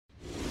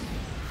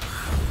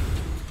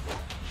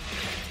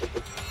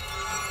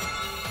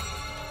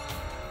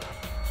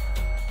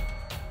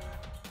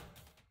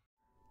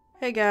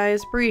Hey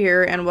guys, Bree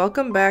here, and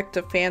welcome back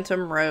to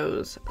Phantom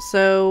Rose.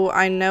 So,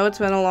 I know it's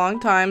been a long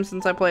time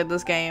since I played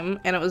this game,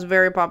 and it was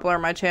very popular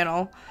on my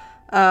channel.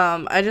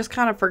 I just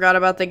kind of forgot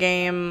about the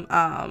game.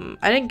 I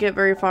didn't get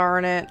very far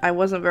in it, I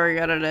wasn't very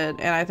good at it,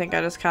 and I think I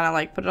just kind of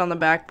like put it on the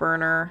back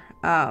burner.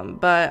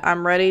 But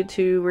I'm ready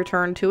to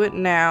return to it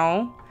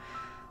now.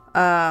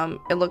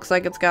 It looks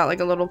like it's got like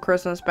a little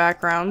Christmas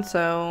background,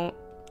 so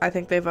I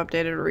think they've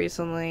updated it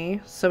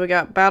recently. So we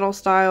got battle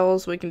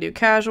styles, we can do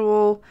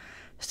casual,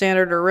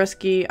 standard or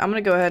risky. I'm gonna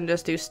go ahead and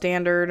just do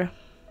standard.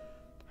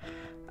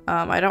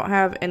 I don't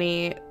have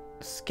any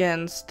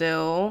skin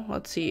still.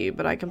 Let's see,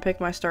 but I can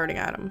pick my starting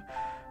item.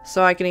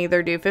 So I can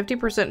either do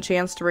 50%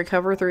 chance to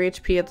recover 3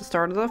 HP at the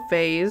start of the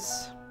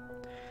phase,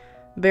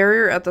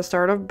 barrier at the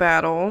start of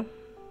battle,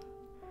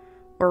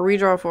 or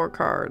redraw 4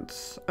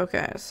 cards.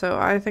 Okay, so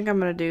I think I'm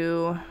gonna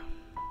do...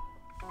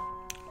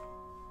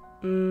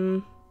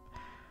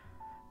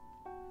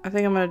 I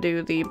think I'm gonna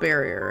do the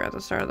barrier at the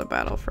start of the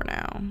battle for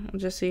now. We'll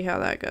just see how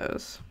that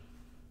goes.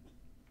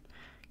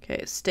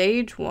 Okay,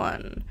 stage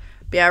 1.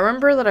 But yeah, I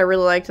remember that I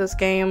really liked this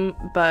game,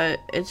 but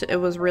it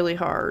was really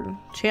hard.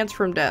 Chance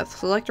from death.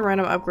 Select a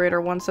random upgrade or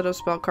one set of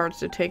spell cards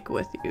to take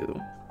with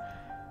you.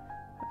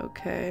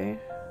 Okay.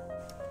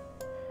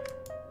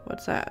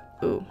 What's that?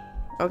 Ooh.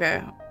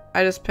 Okay.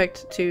 I just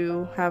picked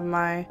to have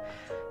my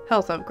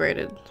health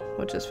upgraded,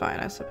 which is fine,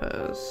 I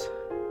suppose.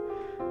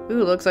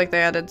 Ooh, looks like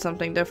they added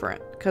something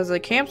different, because the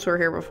camps were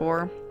here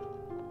before.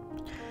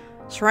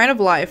 Shrine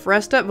of Life.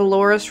 Rest at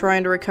Valora's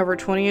Shrine to recover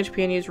 20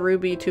 HP and use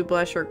Ruby to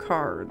bless your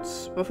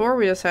cards. Before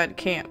we just had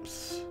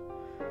camps.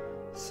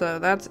 So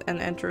that's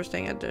an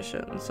interesting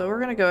addition. So we're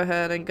going to go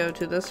ahead and go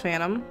to this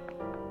Phantom.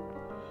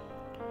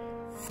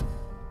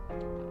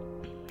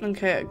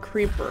 Okay, a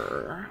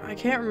Creeper. I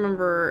can't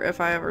remember if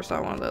I ever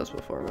saw one of those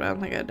before, but I don't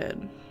think I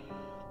did.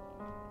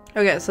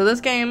 Okay, so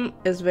this game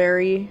is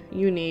very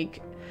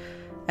unique.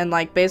 And,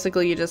 like,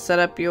 basically you just set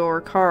up your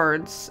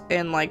cards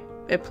and, like,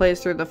 it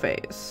plays through the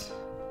phase.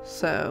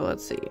 So,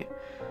 let's see.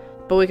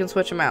 But we can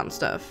switch them out and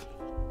stuff.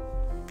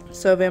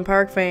 So,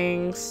 Vampiric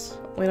Fangs.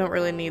 We don't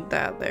really need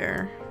that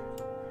there.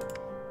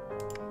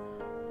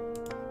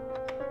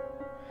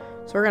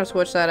 So, we're going to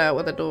switch that out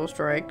with a Dual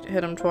Strike.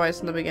 Hit him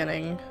twice in the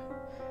beginning.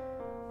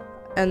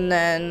 And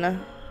then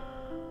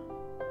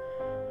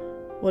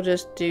we'll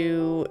just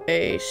do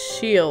a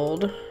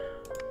shield.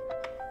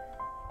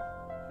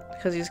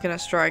 Because he's gonna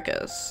strike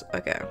us.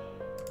 Okay.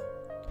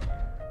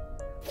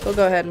 We'll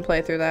go ahead and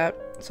play through that.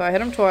 So I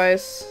hit him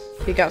twice.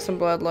 He got some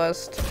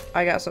bloodlust.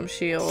 I got some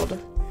shield.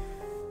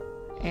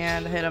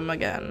 And hit him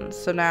again.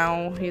 So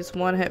now he's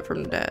 1 hit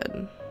from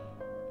dead.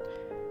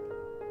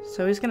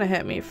 So he's gonna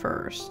hit me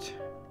first.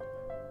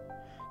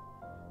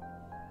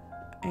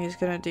 And he's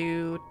gonna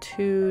do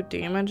 2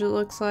 damage, it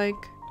looks like.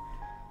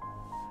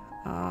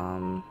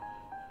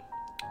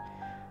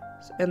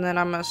 And then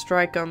I'm gonna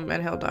strike him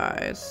and he'll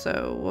die.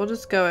 So we'll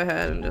just go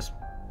ahead and just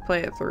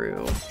play it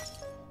through.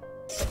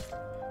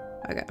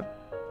 Okay.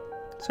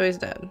 So he's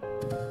dead.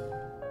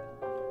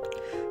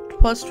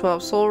 Plus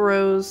 12 soul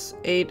rose,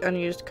 8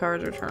 unused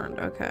cards returned.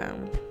 Okay.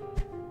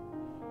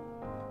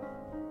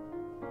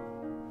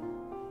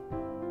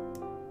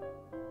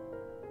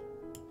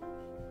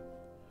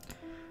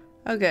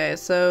 Okay,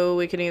 so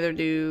we can either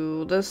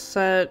do this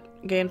set,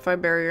 gain 5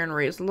 barrier and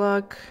raise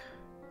luck.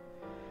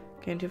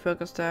 Gain 2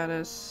 focus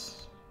status.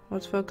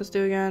 What's focus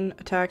do again?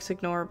 Attacks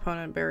ignore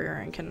opponent barrier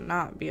and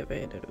cannot be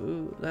evaded.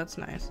 Ooh, that's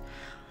nice.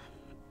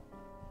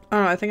 I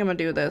don't know, I think I'm gonna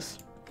do this.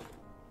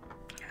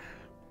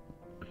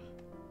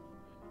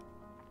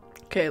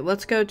 Okay,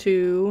 let's go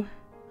to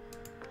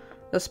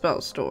the spell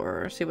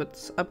store. See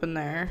what's up in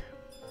there.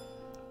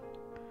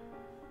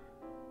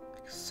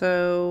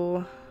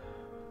 So,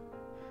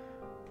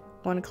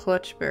 1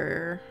 clutch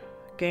barrier.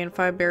 Gain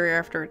 5 barrier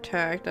after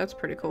attack. That's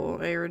pretty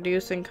cool. A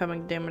reduce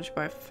incoming damage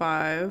by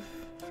 5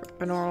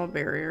 for a normal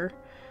barrier.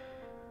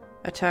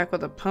 Attack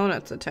with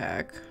opponent's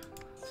attack.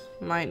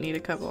 Might need a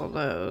couple of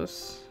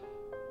those.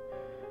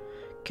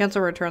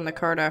 Cancel return the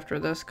card after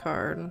this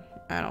card.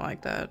 I don't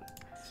like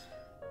that.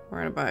 We're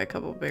gonna buy a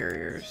couple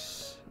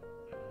barriers.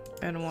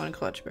 And 1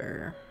 clutch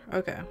barrier.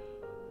 Okay.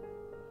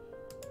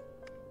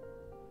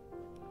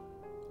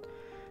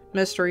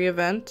 Mystery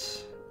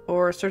event.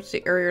 Or search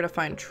the area to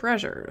find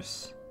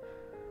treasures.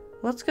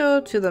 Let's go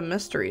to the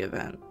mystery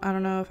event. I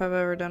don't know if I've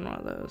ever done one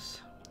of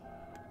those.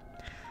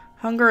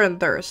 Hunger and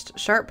thirst.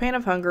 Sharp pain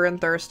of hunger and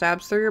thirst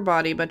stabs through your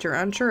body, but you're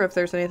unsure if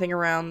there's anything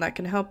around that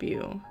can help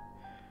you.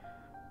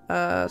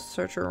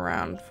 Search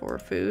around for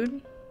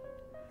food.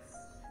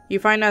 You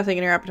find nothing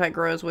and your appetite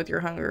grows with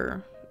your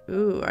hunger.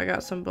 Ooh, I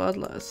got some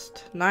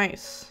bloodlust.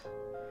 Nice.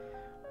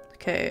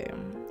 Okay,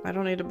 I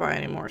don't need to buy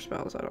any more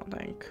spells, I don't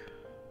think.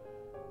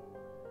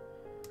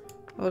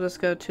 We'll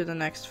just go to the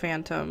next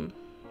Phantom.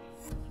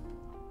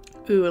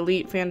 Ooh,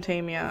 Elite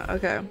Phantamia.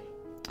 Okay.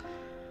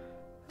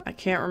 I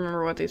can't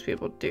remember what these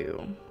people do.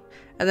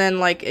 And then,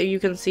 like, you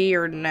can see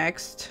your the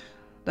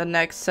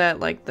next set,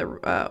 like, the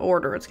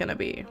order it's gonna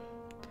be.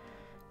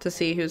 To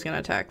see who's gonna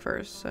attack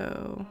first,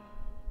 so...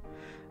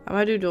 I'm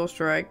gonna do Dual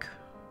Strike.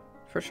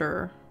 For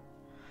sure.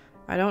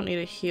 I don't need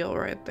a heal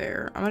right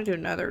there. I'm gonna do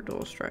another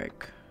dual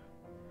strike.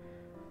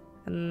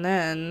 And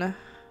then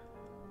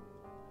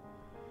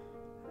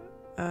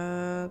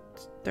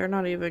they're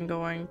not even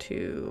going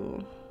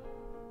to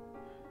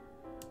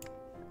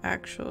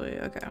actually,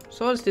 okay.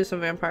 So let's do some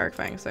vampiric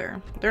fangs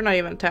there. They're not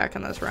even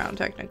attacking this round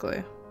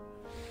technically.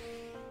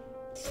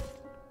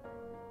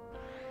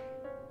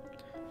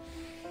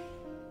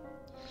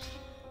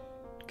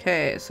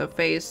 Okay, so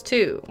phase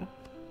 2.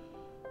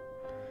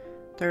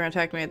 They're gonna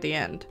attack me at the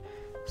end.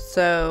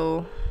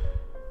 So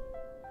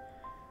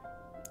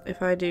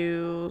if I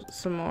do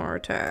some more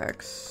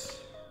attacks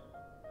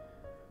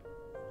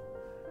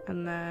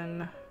and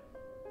then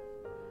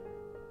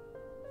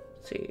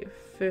let's see,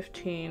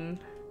 15.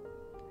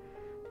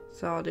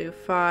 So I'll do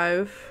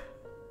 5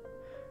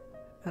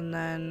 and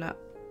then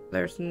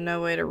there's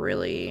no way to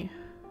really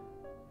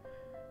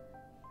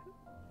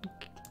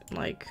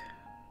like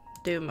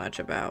do much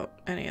about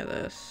any of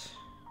this.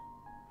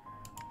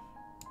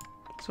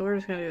 So we're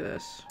just gonna do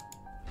this.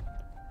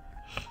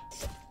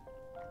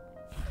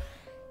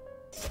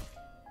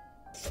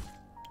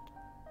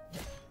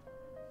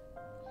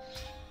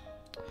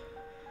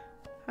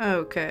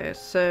 Okay,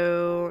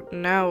 so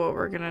now what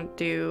we're gonna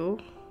do,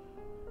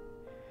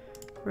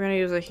 we're gonna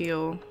use a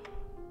heal.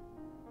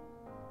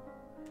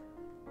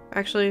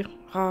 Actually,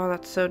 oh,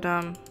 that's so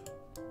dumb.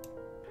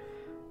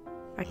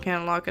 I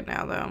can't unlock it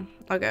now though.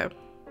 Okay.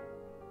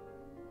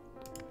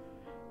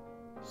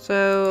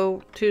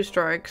 So 2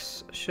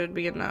 strikes should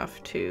be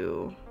enough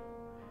to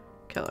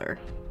kill her.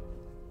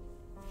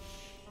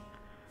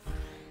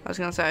 I was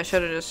gonna say I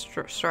should have just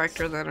striked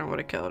her, then I would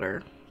have killed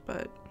her,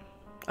 but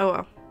oh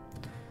well.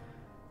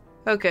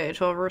 Okay,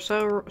 12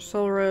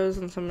 soul rose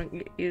and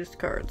some used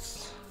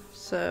cards.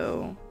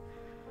 So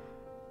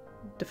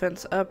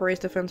defense up, raise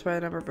defense by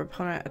the number of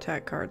opponent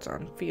attack cards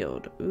on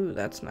field. Ooh,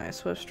 that's nice.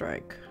 Swift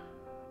strike.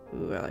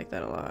 Ooh, I like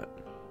that a lot.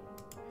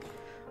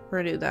 We're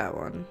gonna do that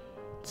one.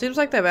 Seems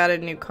like they've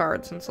added new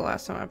cards since the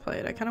last time I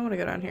played. I kind of want to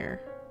go down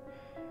here.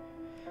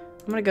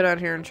 I'm gonna go down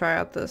here and try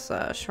out this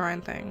shrine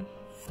thing.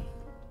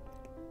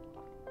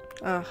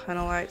 Ugh, I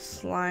don't like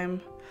slime.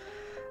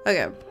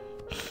 Okay.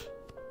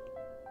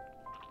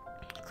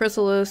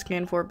 Chrysalis,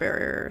 gain 4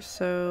 barriers.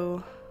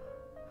 So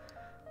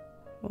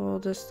we'll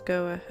just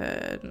go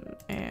ahead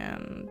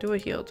and do a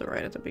heal to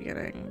right at the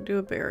beginning. Do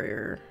a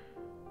barrier.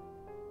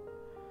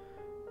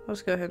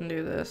 Let's go ahead and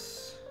do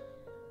this.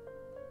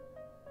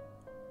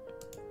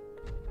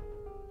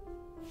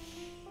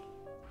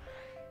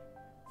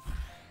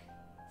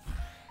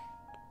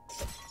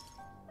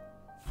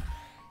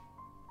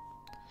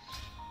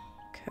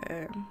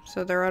 Okay,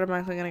 so they're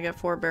automatically going to get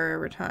 4 barrier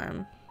every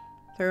time.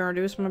 They're going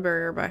to reduce my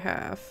barrier by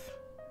half.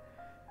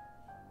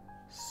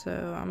 So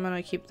I'm going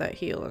to keep that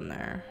heal in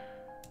there.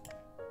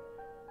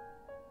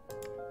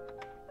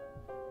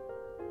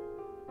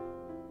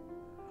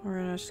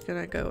 We're just going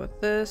to go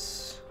with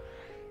this.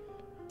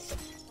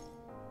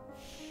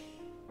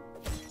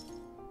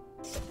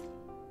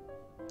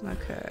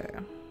 Okay.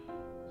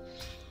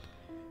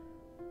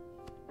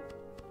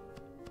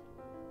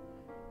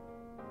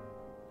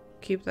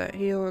 Keep that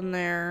heal in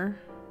there.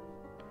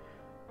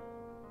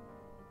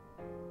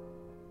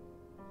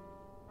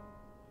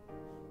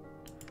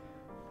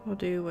 We'll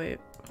do, wait,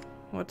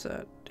 what's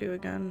that do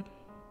again?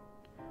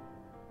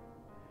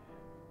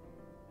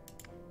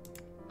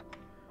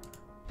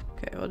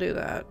 Okay, we'll do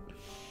that.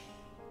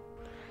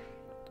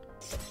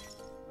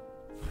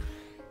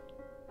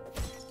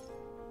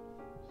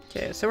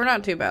 Okay, so we're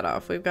not too bad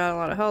off. We've got a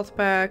lot of health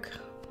back.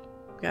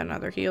 We've got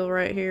another heal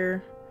right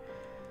here.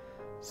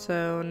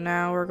 So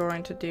now we're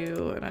going to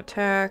do an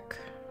attack.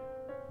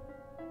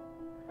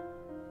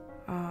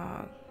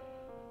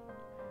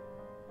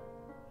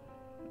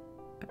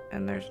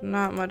 And there's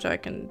not much I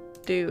can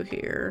do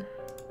here,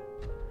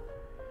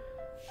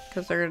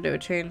 because they're going to do a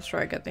chain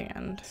strike at the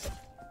end.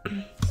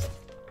 But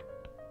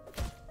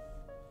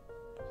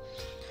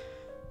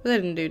they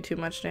didn't do too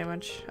much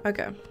damage.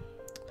 Okay.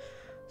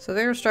 So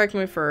they're going to strike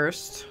me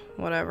first.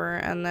 Whatever.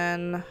 And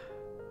then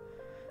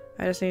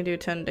I just need to do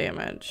 10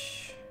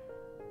 damage.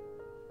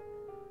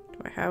 Do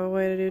I have a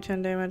way to do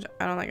 10 damage?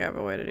 I don't think I have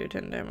a way to do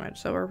 10 damage.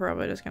 So we're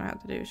probably just going to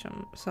have to do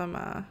some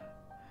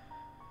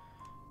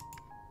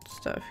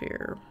stuff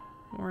here.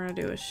 We're going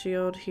to do a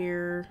shield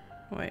here.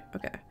 Wait,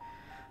 okay.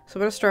 So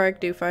I'm going to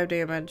strike, do 5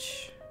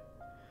 damage.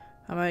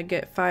 I'm going to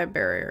get 5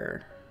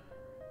 barrier.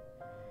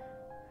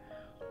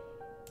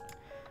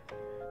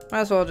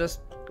 Might as well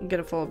just get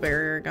a full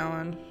barrier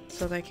going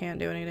so they can't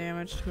do any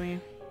damage to me.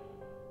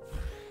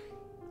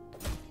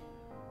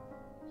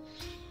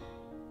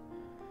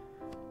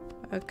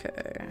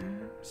 Okay,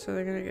 so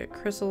they're gonna get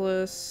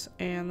Chrysalis,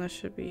 and this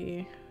should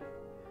be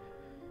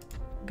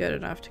good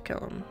enough to kill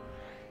him.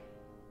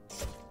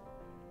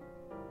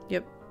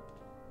 Yep.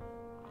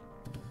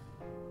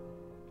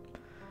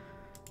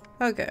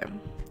 Okay.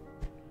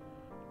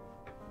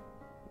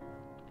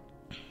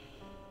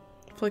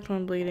 Inflict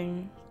 1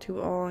 bleeding to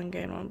all and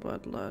gain 1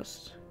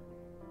 bloodlust.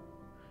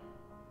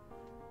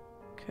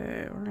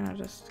 Okay, we're gonna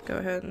just go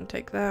ahead and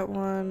take that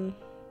one.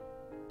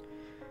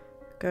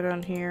 Go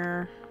down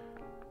here.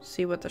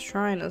 see what the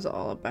shrine is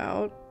all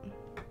about.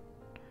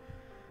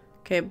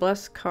 Okay,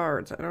 bless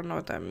cards. I don't know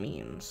what that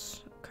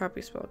means.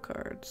 Copy spell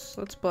cards.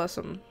 Let's bless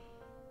them.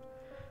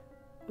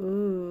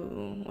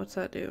 Ooh, what's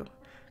that do?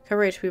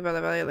 Cover HP by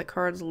the value of the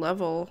card's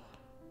level.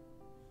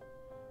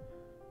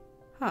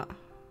 Huh.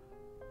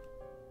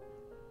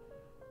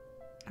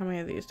 How many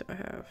of these do I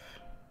have?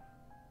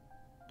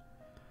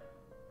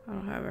 I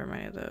don't have very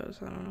many of those.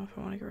 I don't know if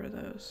I want to get rid of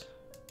those.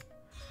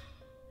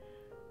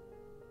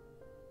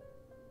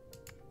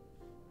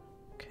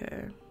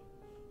 Okay.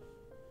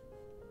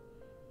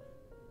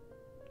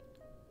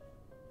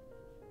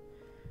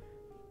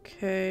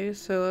 Okay,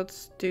 so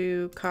let's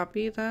do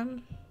copy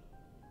then.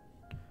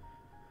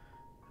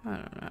 I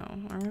don't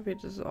know. Or maybe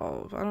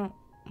dissolve. I don't.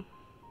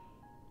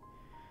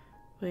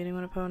 Bleeding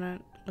one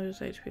opponent. Lose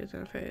HP as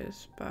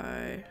interface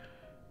by.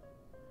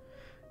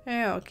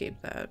 Yeah, I'll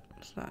keep that.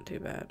 It's not too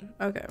bad.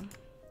 Okay.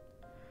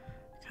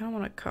 I kind of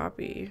want to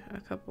copy a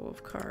couple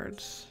of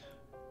cards.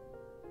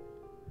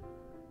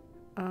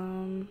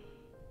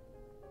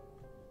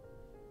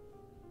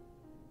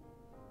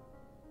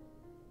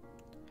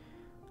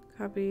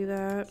 Copy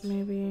that,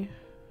 maybe.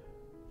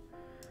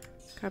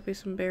 Copy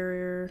some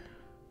barrier.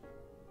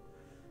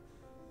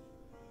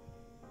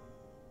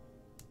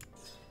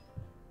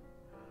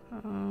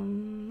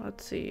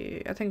 Let's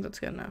see. I think that's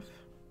good enough.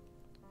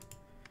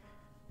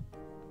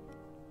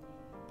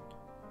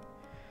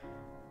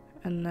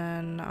 And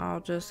then I'll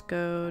just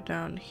go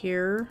down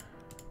here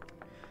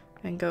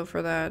and go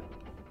for that.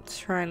 Let's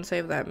try and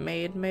save that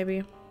maid,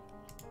 maybe.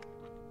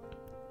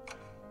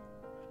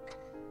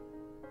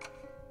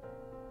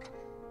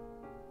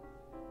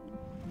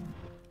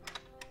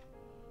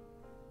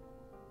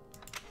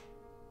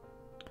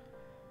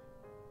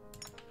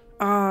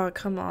 Oh,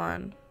 come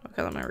on.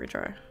 Okay, let me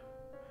retry.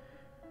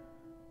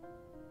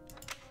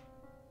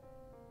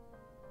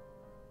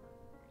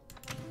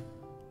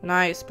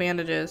 Nice,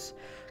 bandages.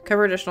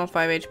 Cover additional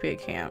 5 HP at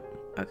camp.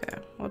 Okay,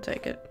 we'll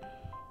take it.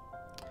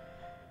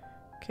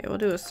 Okay, we'll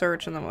do a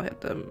search and then we'll hit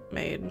the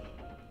maid.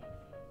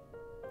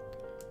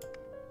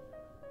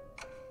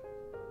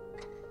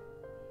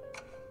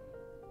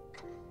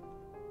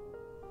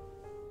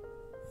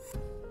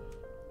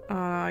 Oh,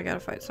 I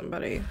gotta fight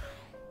somebody.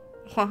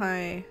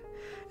 Why?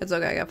 It's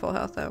okay, I got full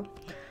health though.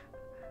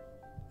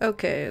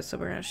 Okay, so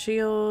we're gonna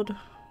shield,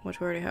 which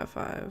we already have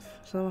 5.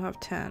 So then we'll have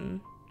 10.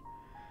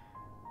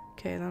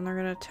 Okay, then they're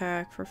gonna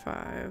attack for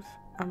 5.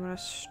 I'm gonna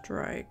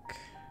strike.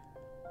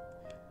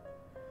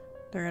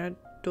 They're gonna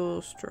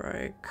dual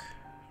strike.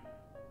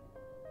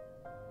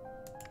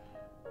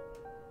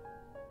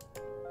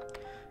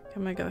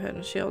 I'm gonna go ahead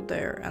and shield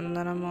there, and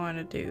then I'm going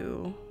to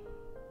do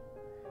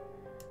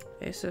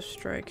Ace of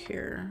Strike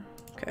here.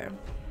 Okay.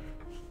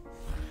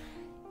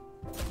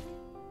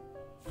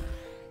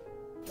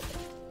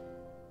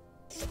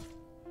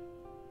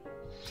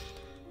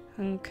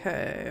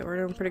 Okay, we're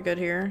doing pretty good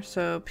here.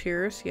 So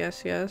Pierce,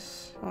 yes,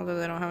 yes. Although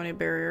they don't have any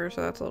barriers,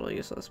 so that's a little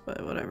useless,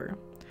 but whatever.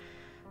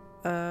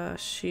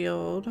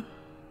 Shield.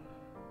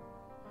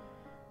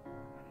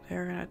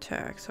 They're gonna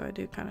attack, so I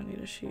do kind of need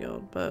a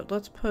shield. But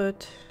let's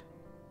put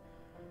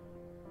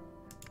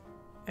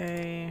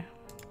a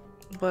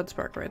blood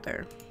spark right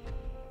there.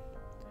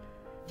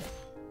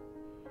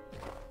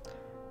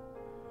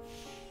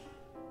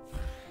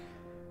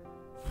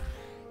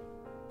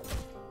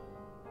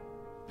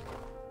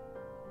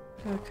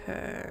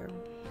 Okay.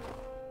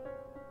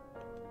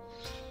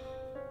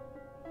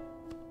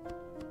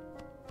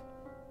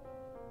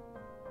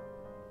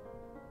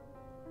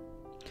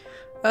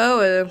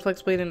 Oh, it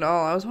inflicts bleeding to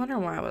all. I was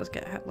wondering why I was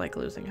like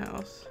losing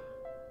health.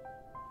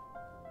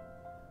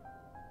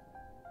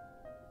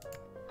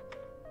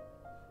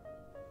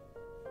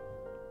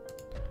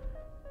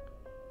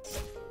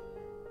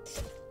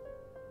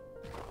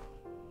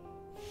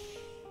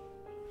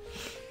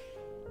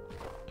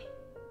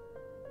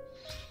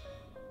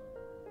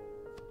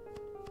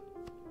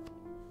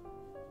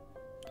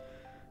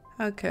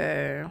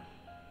 Okay.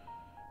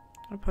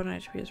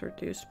 Opponent HP is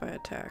reduced by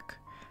attack.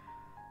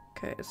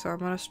 Okay, so I'm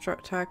gonna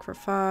attack for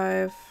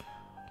 5.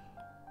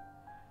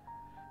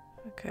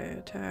 Okay,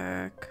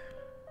 attack.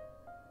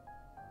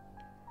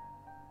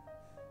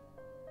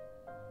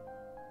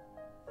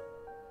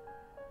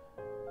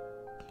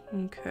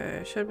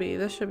 Okay,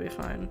 this should be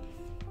fine.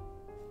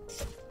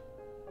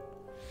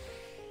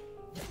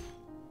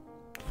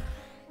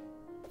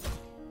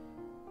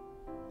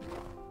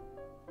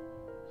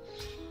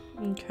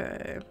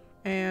 Okay,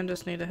 and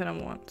just need to hit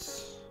him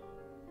once.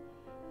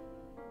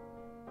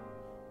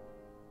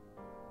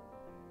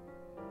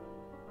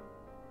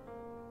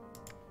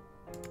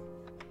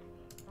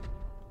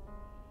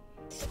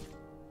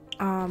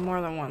 More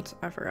than once.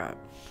 I forgot.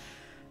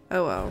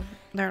 Oh well.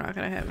 They're not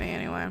gonna hit me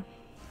anyway.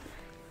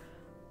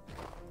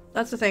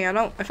 That's the thing.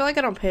 I feel like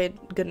I don't pay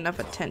good enough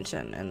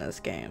attention in this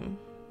game.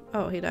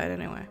 Oh, he died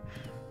anyway.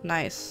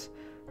 Nice.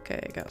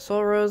 Okay, got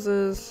soul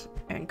roses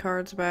and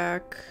cards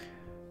back.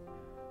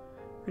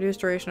 Reduce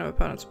duration of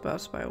opponent's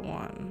buffs by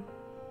 1.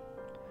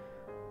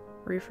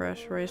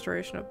 Refresh, raise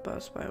duration of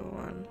buffs by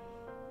 1.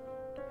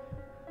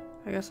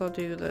 I guess I'll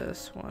do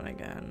this one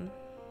again.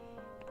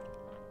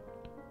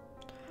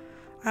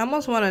 I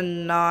almost want to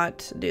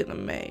not do the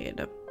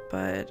maid,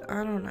 but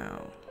I don't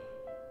know.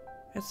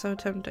 It's so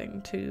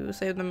tempting to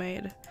save the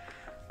maid.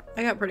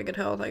 I got pretty good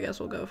health, I guess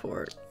we'll go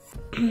for it.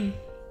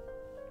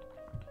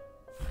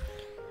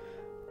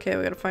 Okay,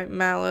 we gotta fight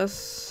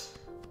Malice.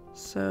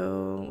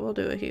 So, we'll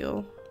do a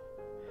heal.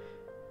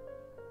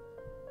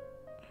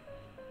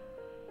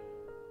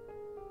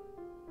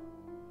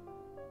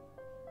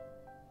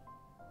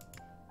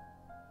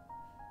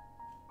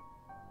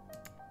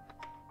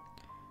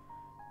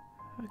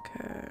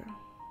 Okay.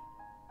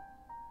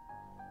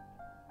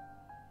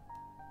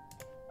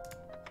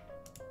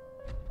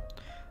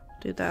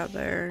 Do that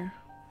there.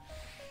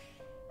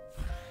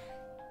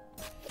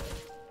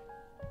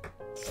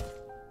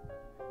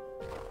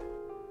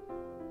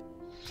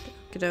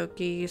 Okie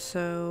dokie,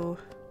 so...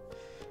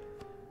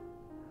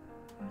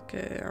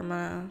 Okay, I'm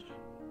gonna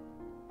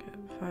get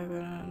 5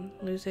 and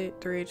lose 3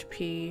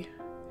 HP.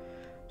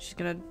 She's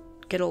gonna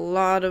get a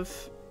lot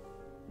of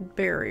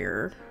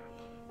barrier.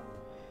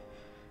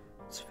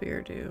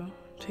 Sphere do.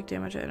 Take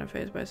damage at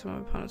interface by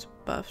some opponent's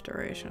buff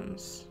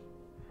durations.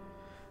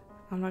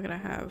 I'm not gonna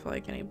have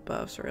like any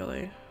buffs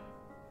really.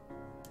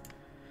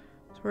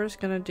 So we're just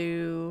gonna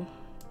do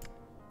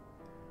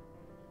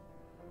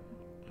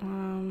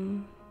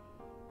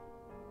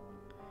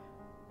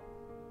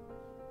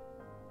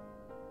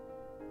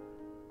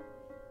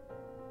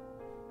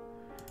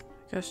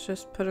I guess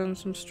just put in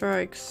some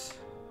strikes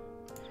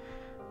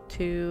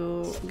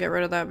to get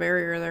rid of that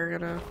barrier they're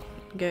gonna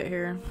get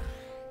here.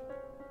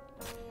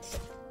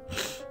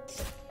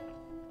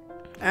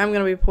 I'm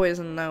gonna be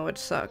poisoned though, which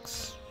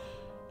sucks.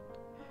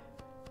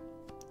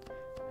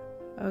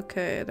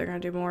 Okay, they're gonna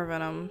do more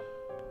venom.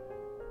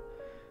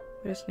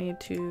 We just need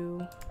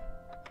to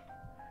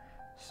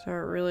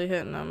start really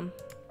hitting them.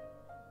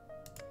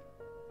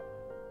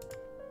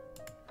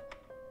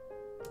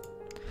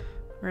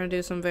 We're gonna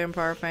do some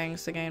vampire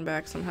fangs to gain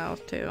back some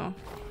health too.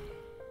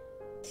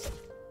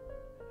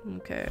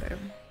 Okay.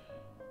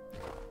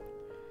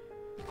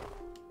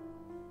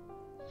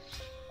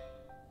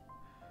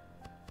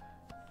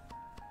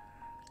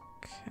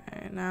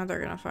 Okay, now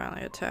they're gonna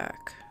finally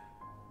attack.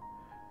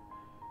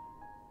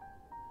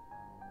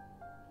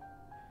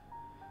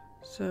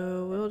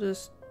 So we'll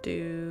just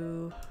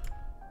do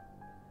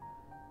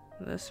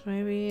this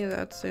maybe.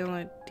 That's the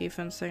only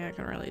defense thing I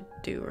can really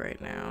do right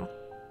now.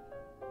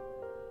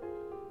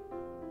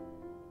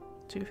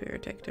 To fear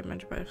take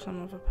damage by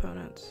some of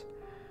opponents.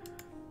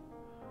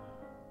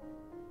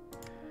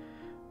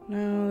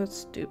 No, that's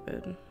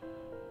stupid.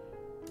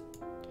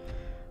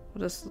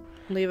 We'll just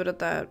leave it at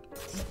that.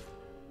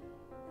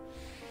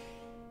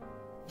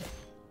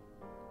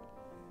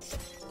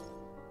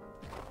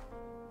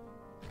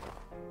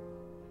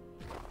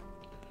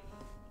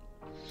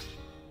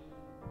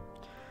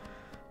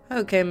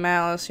 Okay,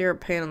 Malice, you're a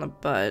pain in the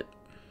butt.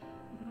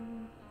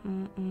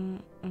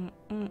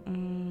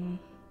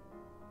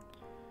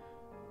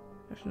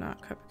 There's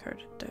not copy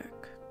card deck.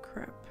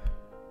 Crap.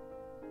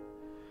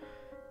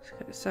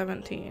 Okay,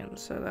 17,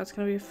 so that's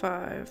gonna be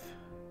 5.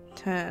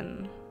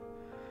 10.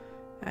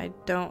 I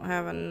don't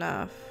have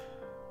enough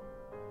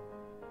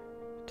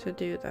to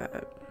do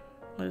that.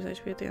 Lose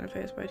HP at the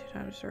interface by 2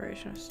 times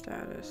duration of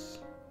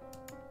status.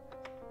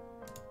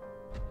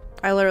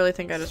 I literally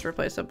think I just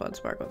replaced a Blood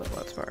Spark with a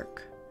Blood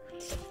Spark.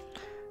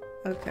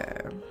 Okay.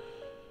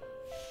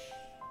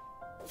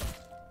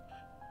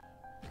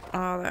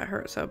 Oh, that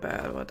hurt so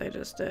bad what they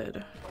just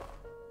did.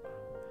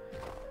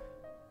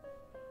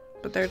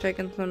 But they're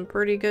taking some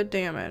pretty good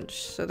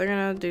damage, so they're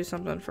gonna do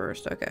something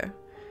first. Okay.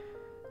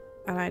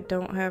 And I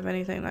don't have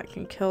anything that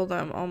can kill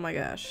them. Oh my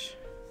gosh.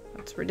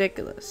 That's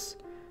ridiculous.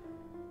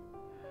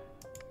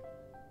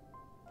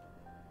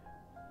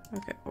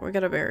 Okay, we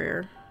got a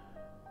barrier.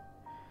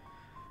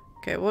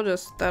 Okay, we'll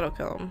just... that'll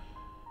kill them.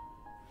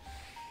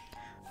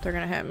 They're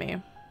gonna hit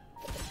me.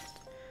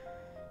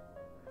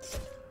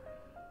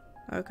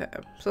 Okay,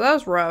 so that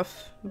was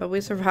rough, but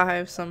we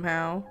survived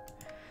somehow.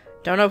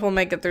 Don't know if we'll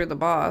make it through the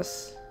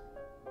boss.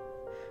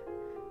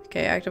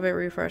 Okay, activate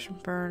refresh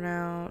and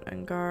burnout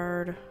and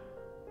guard.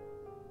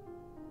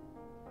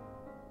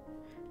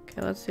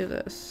 Okay, let's do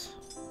this.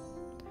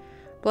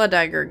 Blood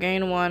Dagger,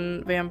 gain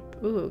 1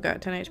 ooh,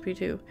 got 10 HP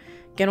too.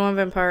 Gain 1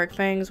 vampiric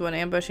fangs when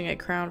ambushing a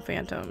crowned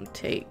phantom.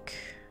 Take.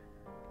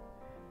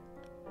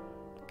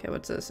 Okay,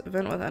 what's this?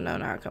 Event with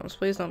unknown outcomes.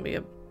 Please don't be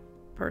a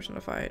person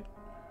to fight.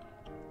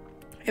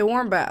 A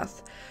warm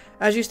bath.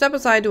 As you step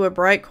aside to a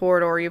bright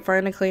corridor, you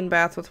find a clean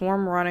bath with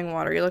warm running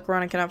water. You look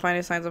around and cannot find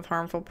any signs of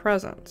harmful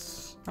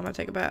presence. I'm gonna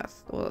take a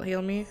bath. Will it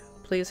heal me?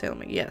 Please heal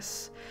me.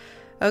 Yes.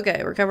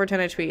 Okay, recover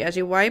 10 HP. As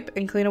you wipe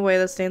and clean away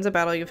the stains of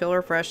battle, you feel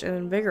refreshed and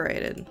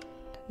invigorated.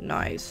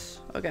 Nice.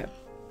 Okay.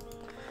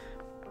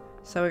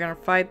 So we're gonna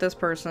fight this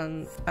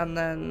person, and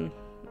then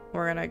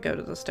we're gonna go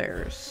to the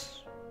stairs.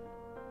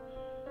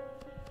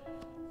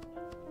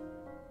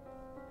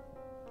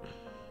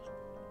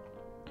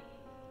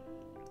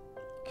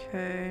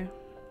 Okay.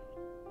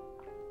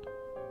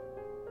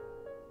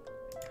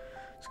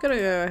 Just gonna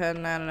go ahead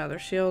and add another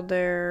shield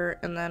there,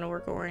 and then we're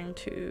going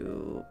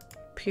to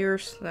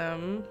pierce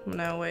them.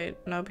 No, wait,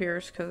 no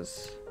pierce,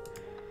 because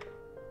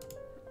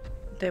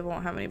they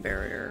won't have any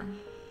barrier.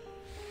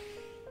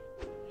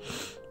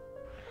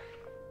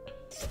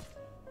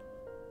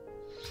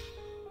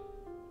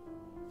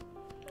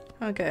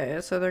 Okay,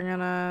 so they're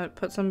gonna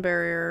put some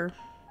barrier.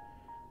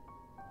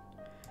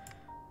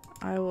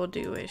 I will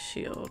do a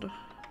shield.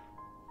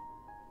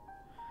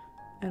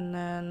 And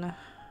then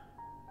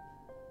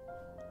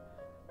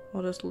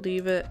we'll just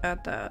leave it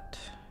at that.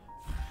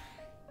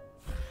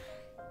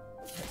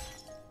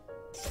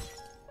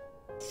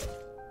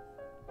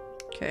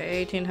 Okay,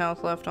 18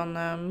 health left on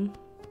them.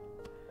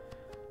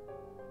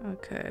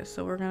 Okay,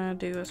 so we're gonna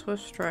do a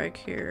swift strike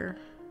here.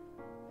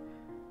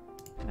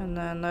 And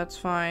then that's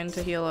fine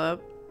to heal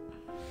up.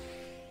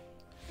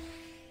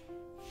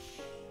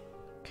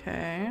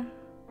 Okay.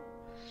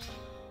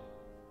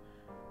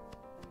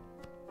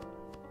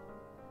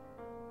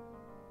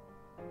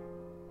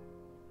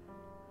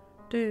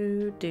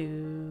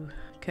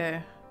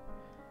 Okay.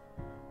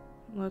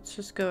 Let's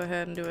just go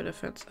ahead and do a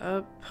defense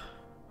up.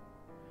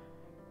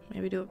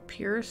 Maybe do a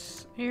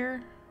pierce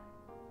here.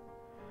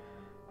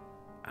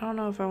 I don't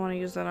know if I want to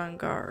use that on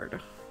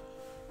guard.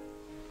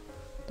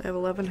 They have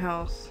 11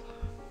 health.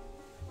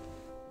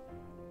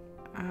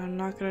 I'm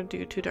not gonna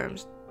do 2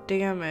 times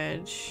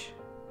damage.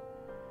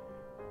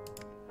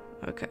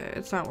 Okay,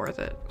 it's not worth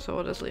it, so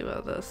we'll just leave it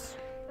at this.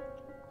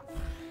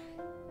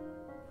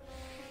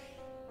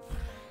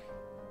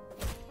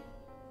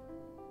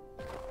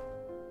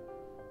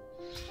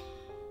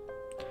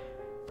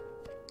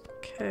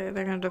 Okay,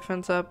 they're gonna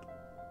defense up.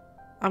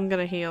 I'm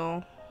gonna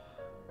heal.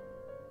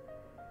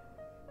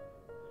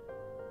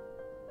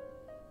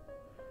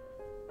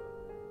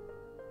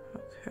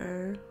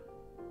 Okay.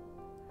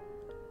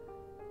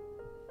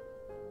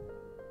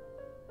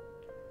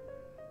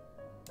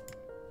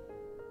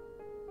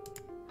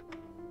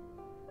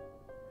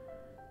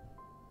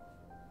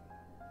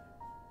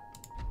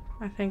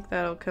 I think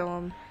that'll kill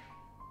him.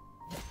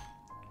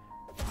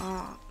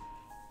 Ah.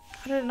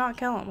 How did it not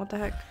kill him? What the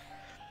heck?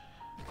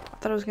 I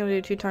thought it was gonna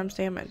do 2 times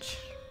damage.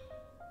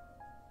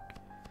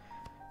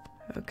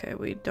 Okay,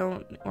 we're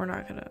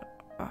not gonna,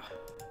 oh,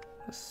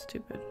 that's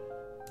stupid.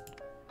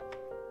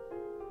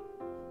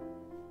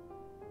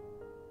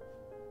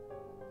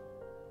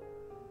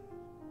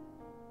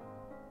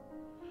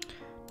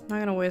 I'm not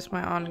gonna waste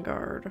my on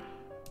guard.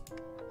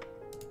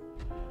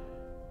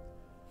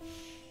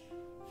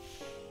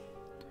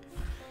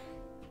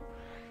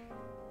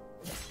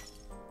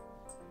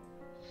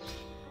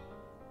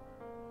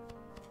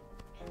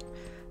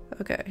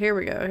 Okay, here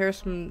we go. Here's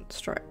some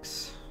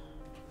strikes.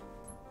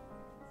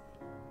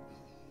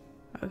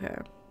 Okay.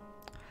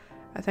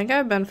 I think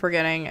I've been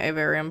forgetting a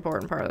very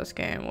important part of this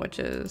game, which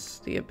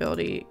is the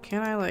ability.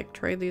 Can I, like,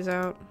 trade these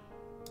out?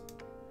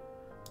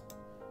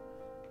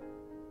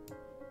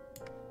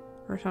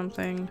 Or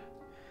something?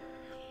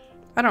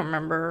 I don't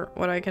remember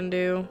what I can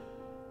do.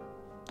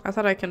 I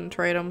thought I can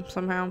trade them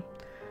somehow.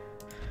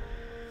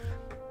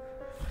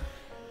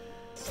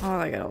 Oh,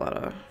 I got a lot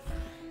of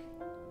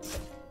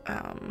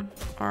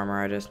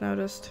armor, I just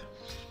noticed.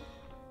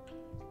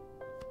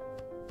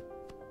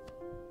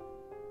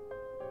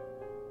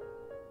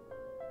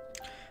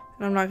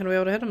 And I'm not gonna be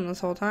able to hit him this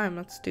whole time.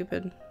 That's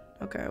stupid.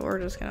 Okay, we're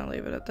just gonna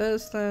leave it at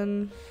this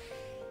then.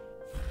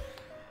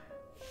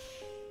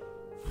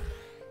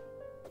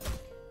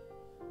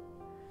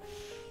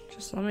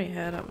 Just let me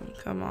hit him.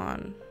 Come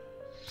on.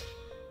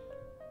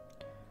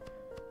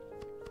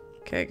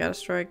 Okay, got a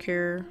strike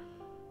here.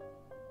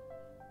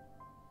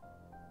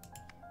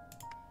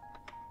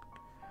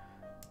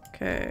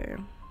 Okay.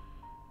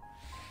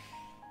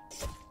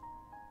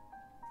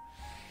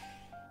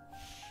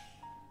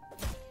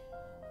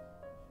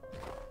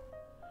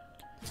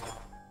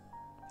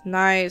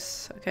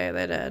 Nice. Okay,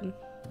 they did.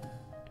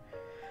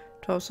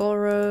 12 soul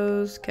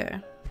rose. Okay.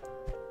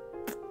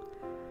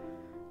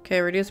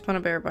 Okay, reduce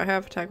opponent barrier by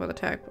half, attack with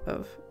attack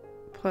of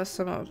plus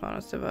some of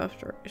opponent's debuff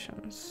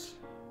durations.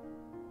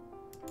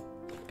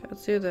 Okay,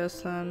 let's do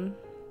this then.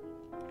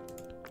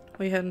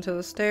 We head into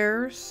the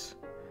stairs.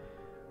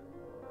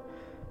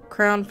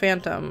 Crown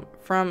Phantom.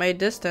 From a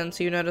distance,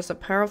 you notice a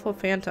powerful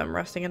phantom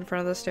resting in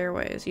front of the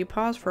stairways. You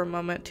pause for a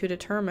moment to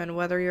determine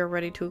whether you're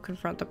ready to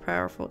confront the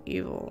powerful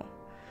evil.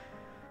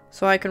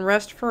 So I can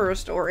rest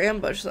first or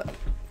ambush them.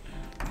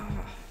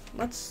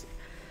 Let's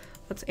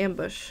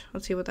ambush.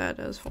 Let's see what that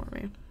does for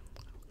me.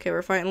 Okay,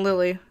 we're fighting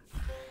Lily.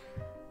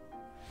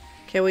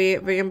 Okay,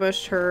 we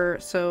ambushed her,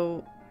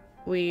 so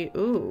we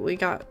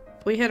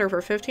hit her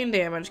for 15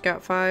 damage,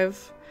 got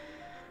 5.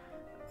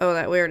 Oh,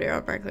 that we already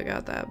automatically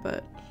got that,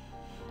 but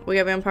we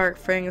got vampire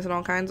fangs and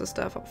all kinds of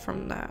stuff up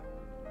from that.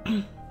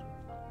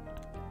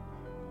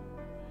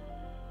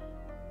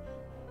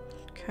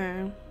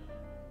 Okay.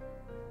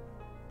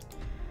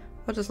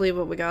 I'll just leave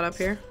what we got up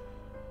here.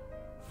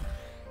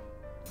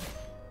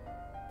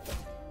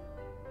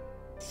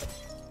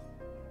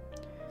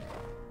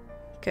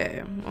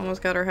 Okay,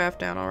 almost got her half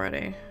down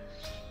already.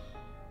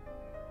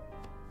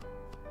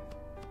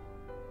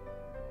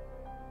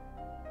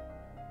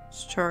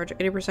 Charge.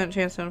 80%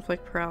 chance to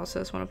inflict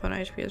paralysis when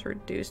opponent HP is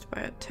reduced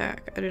by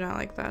attack. I do not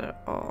like that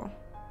at all.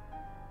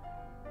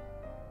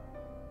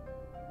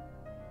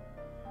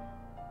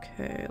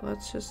 Okay,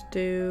 let's just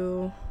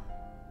do...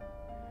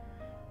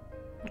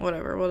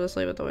 whatever, we'll just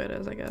leave it the way it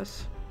is, I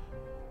guess.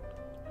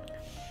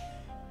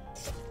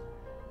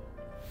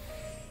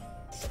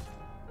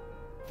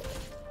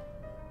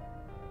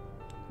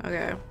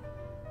 Okay.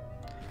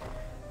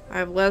 I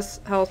have less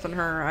health than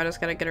her. I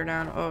just gotta get her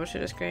down. Oh, she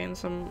just gained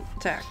some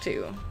attack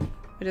too.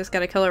 We just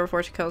gotta kill her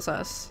before she kills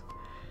us.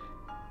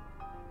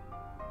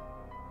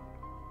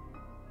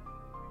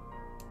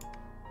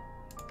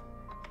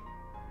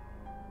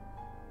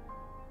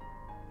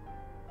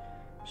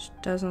 She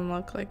doesn't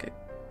look like a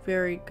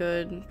very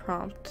good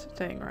prompt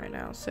thing right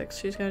now. 6.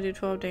 She's gonna do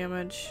 12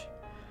 damage.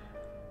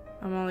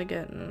 I'm only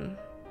getting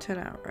 10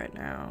 out right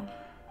now.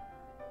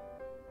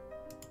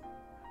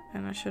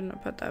 And I shouldn't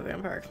have put that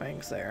vampire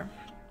fangs there.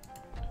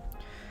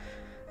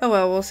 Oh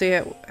well, we'll see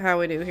how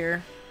we do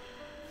here.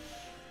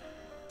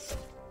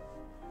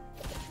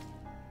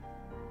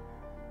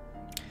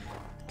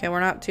 Okay, we're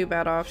not too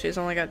bad off. She's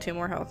only got 2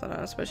 more health than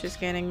us, but she's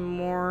gaining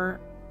more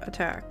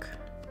attack.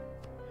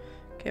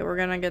 Okay, we're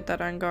gonna get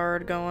that on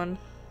guard going.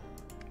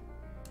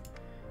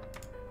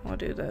 We'll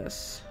do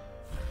this.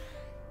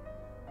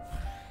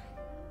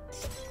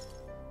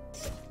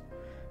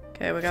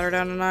 Okay, we got her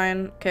down to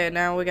 9. Okay,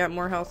 now we got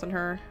more health than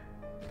her.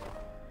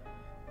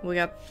 We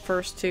got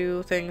first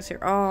 2 things here.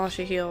 Oh,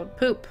 she healed.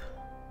 Poop.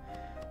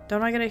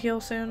 Don't I get a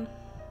heal soon?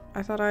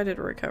 I thought I did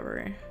a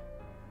recovery.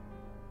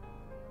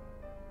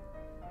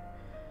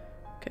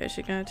 Okay,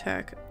 she can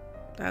attack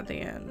at the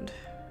end.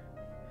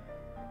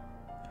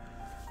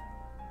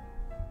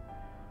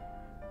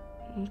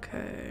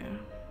 Okay.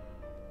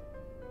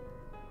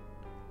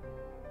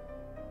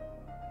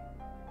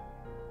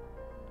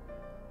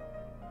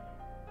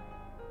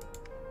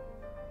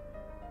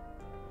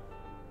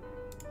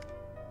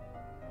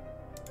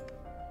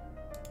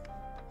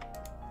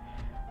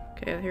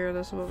 Okay, here,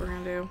 this is what we're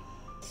gonna do.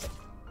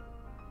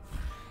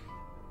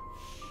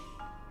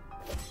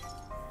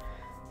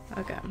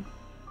 Okay.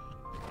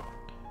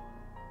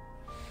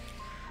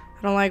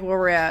 I don't like where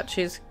we're at.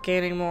 She's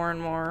gaining more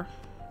and more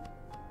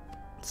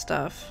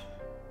stuff.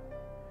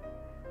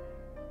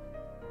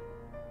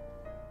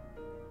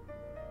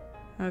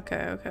 Okay,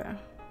 okay.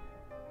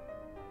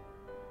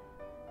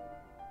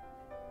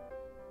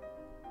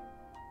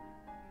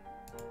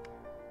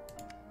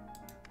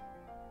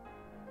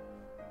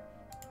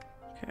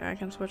 Okay, I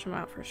can switch them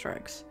out for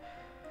strikes.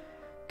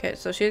 Okay,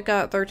 so she's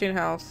got 13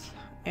 health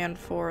and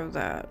 4 of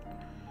that.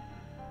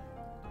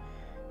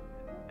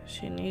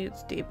 She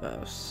needs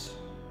debuffs.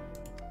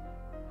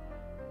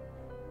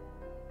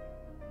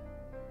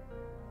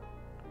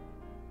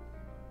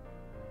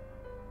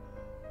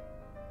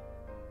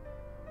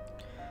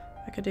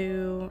 I could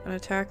do an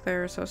attack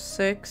there, so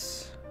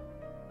 6,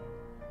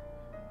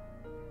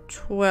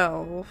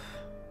 12,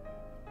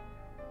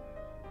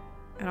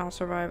 and I'll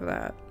survive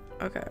that.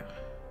 Okay.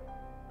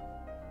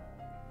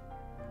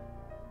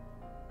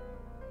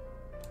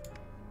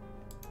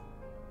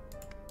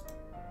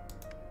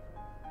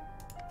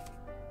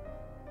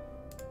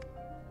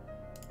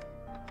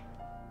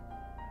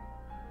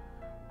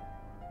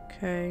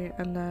 Okay,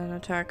 and then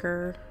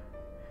attacker.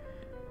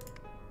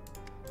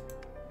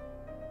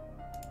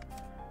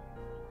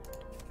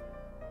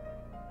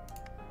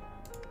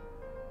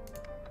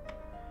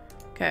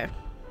 Okay.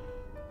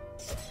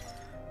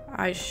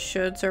 I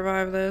should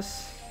survive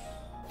this.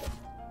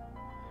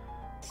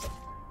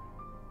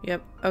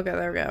 Yep. Okay,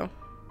 there we go.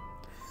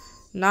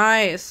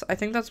 Nice! I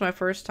think that's my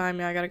first time.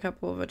 Yeah, I got a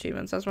couple of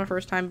achievements. That's my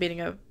first time beating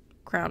a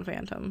Crown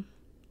Phantom.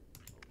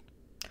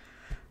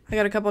 I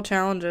got a couple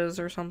challenges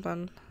or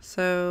something.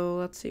 So,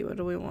 let's see. What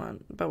do we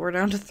want? But we're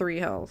down to 3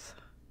 health.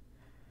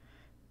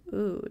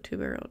 Ooh,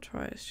 2-barrel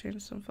twice.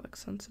 Change some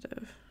flex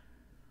sensitive.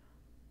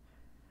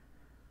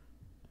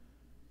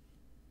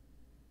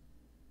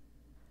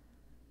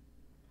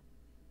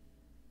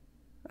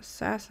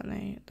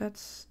 Assassinate.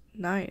 That's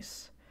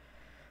nice.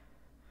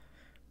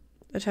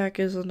 Attack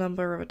is the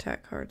number of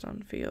attack cards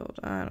on field.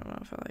 I don't know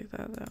if I like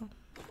that though.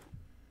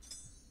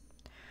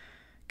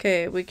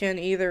 Okay, we can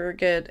either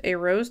get a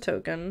rose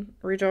token,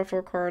 redraw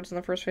 4 cards in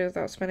the first phase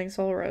without spending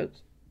soul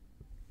rose,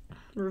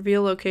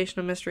 reveal location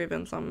of mystery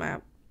events on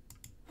map.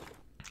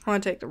 I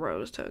want to take the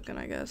rose token,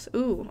 I guess.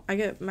 Ooh, I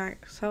get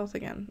max health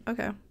again.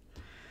 Okay.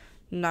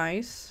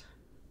 Nice.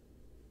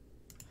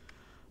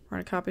 We're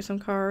gonna copy some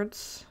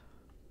cards.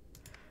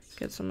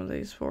 Get some of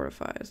these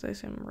fortifies. They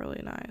seem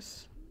really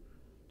nice.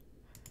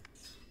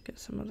 Get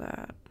some of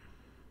that.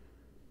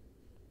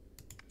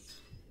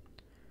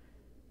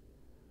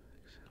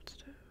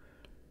 Sensitive.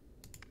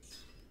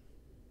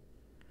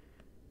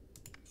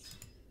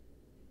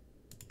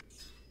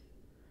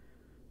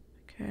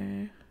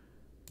 Okay.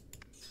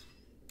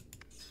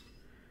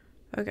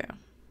 Okay.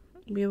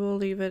 We will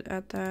leave it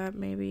at that.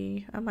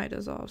 Maybe I might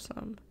dissolve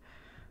some.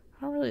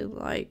 I don't really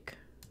like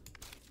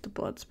the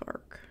blood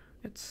spark.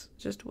 It's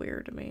just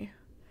weird to me.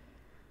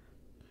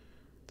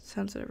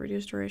 Sensitive,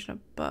 reduced duration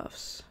of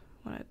buffs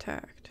when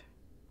attacked.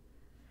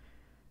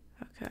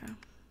 Okay.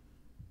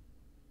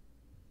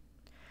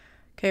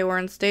 Okay, we're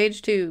in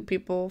stage 2,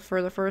 people,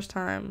 for the first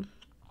time.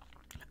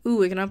 Ooh,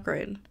 we can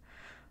upgrade.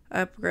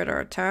 Upgrade our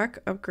attack,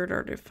 upgrade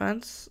our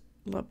defense,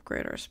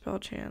 upgrade our spell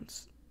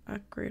chance,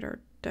 upgrade our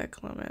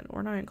deck limit.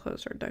 We're not even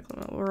close to our deck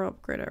limit. We'll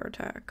upgrade our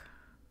attack.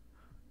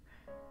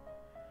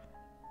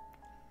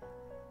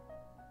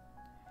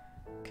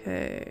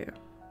 Okay.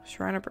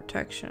 Shrine of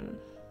Protection.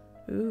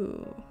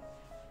 Ooh.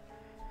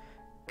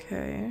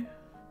 Okay.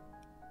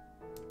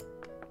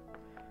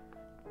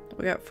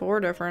 We got 4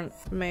 different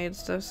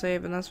maids to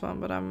save in this one,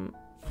 but I'm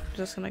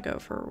just gonna go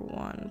for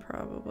 1,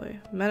 probably.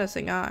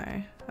 Menacing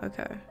Eye.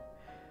 Okay.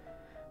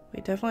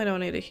 We definitely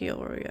don't need a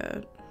healer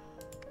yet.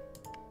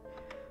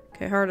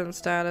 Okay, hardened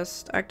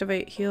status.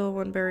 Activate heal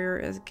when barrier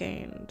is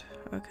gained.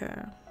 Okay.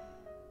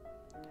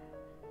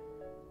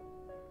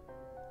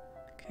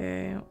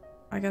 Okay,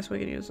 I guess we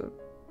can use a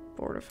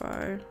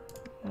fortify.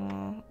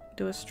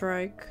 Do a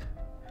strike.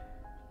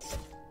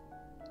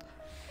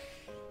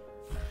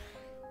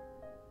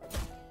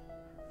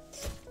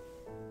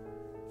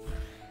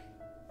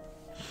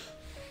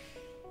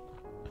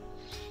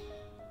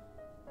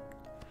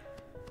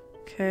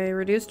 Okay,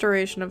 reduce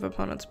duration of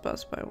opponent's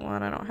buffs by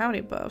 1. I don't have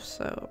any buffs,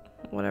 so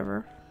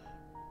whatever.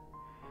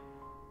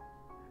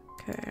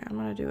 Okay, I'm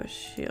gonna do a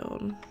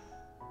shield.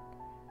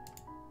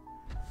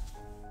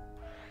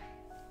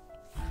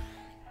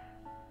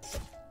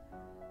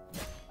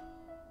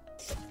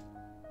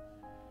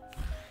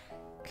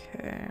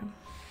 Okay.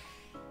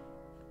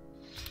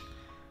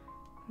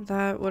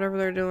 That, whatever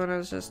they're doing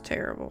is just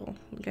terrible.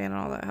 Gaining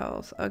all that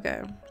health.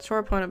 Okay.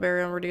 Short opponent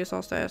barrier and reduce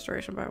all status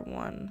duration by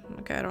 1.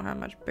 Okay, I don't have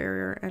much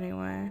barrier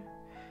anyway.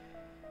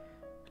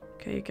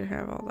 Okay, you can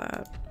have all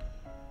that.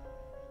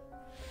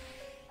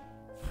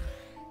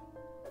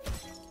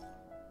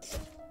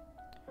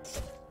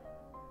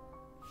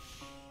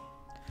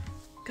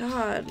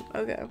 God.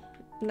 Okay.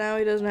 Now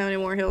he doesn't have any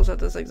more heals at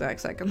this exact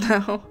second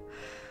though.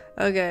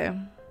 Okay.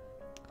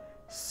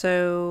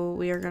 So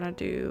we are gonna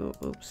do,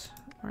 oops.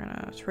 We're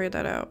gonna trade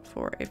that out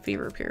for a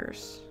Fever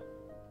Pierce.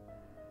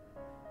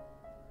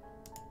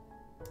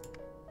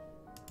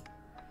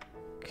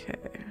 Okay.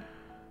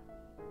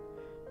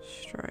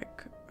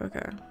 Strike.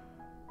 Okay.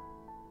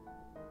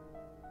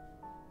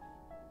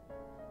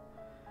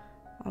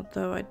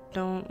 Although I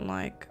don't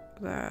like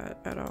that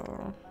at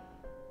all.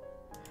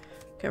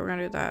 Okay, we're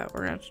gonna do that.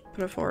 We're gonna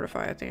put a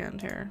Fortify at the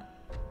end here.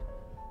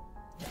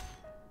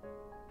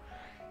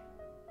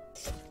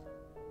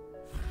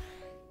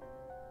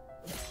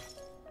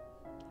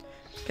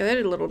 Okay, they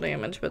did little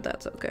damage, but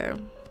that's okay.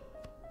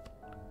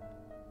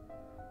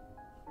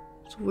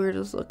 It's the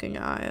weirdest looking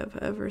eye I've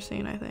ever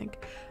seen, I think.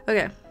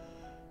 Okay.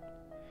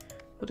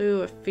 We'll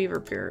do a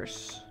Fever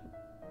Pierce.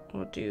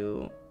 We'll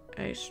do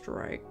a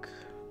Strike.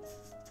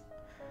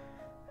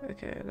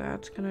 Okay,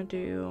 that's gonna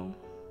do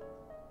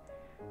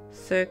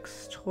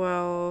 6,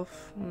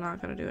 12. I'm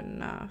not gonna do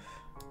enough.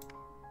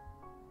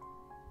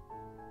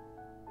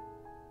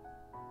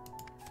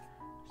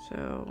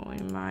 So we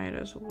might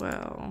as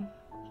well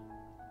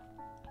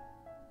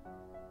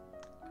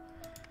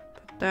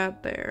put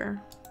that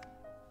there.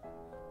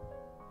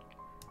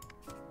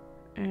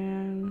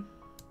 And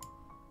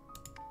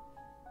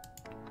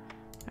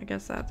I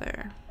guess that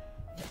there.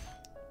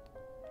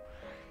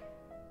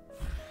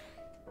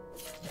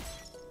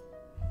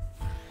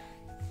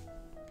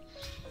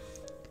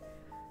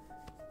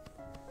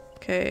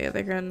 Okay,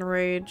 they're gonna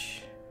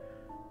rage.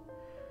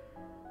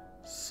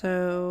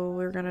 So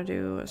we're gonna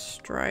do a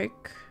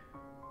strike.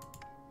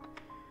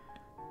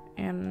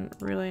 And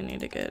really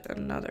need to get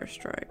another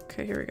strike.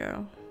 Okay, here we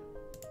go.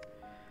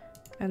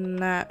 And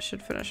that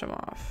should finish him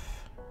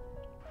off.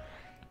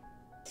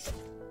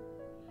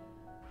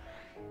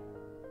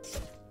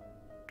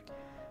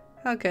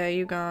 Okay,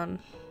 you gone.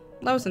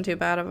 That wasn't too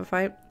bad of a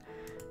fight.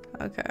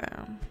 Okay.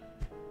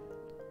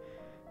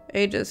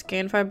 Aegis,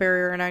 gain 5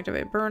 barrier and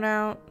activate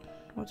burnout.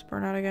 What's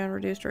burnout again?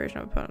 Reduce duration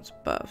of opponent's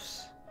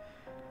buffs.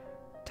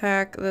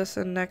 Attack this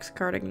and next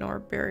card ignore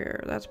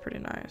barrier. That's pretty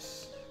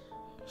nice.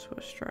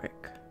 Swift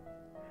strike.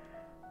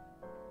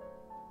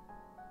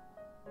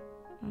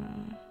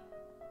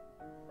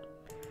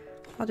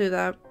 I'll do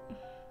that.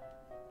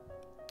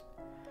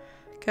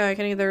 Okay, I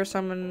can either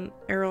summon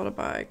Arrow to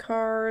buy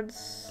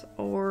cards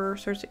or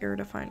search the area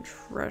to find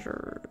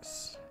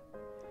treasures.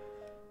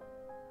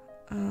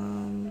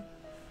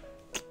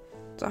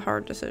 It's a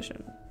hard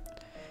decision.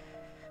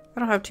 I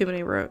don't have too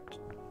many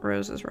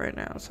roses right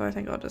now, so I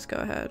think I'll just go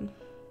ahead.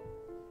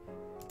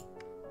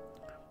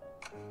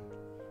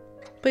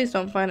 Please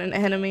don't find an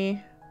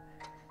enemy.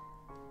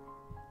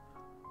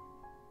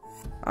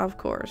 Of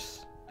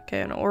course.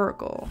 Okay, an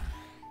oracle.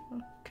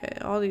 Okay,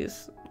 all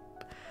these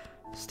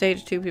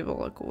stage 2 people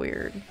look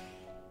weird.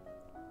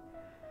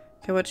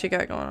 Okay, what she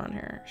got going on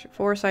here?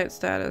 Foresight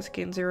status,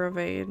 gain 0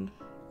 evade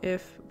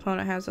if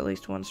opponent has at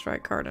least 1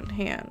 strike card in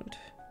hand.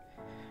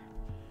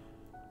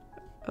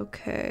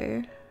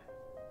 Okay.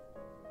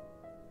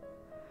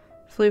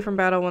 Flee from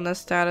battle when this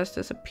status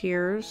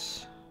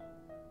disappears.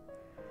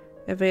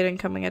 Evade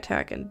incoming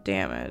attack and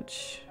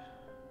damage.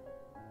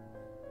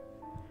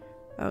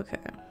 Okay.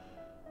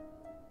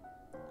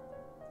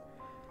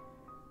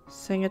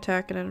 Sing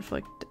attack and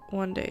inflict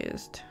 1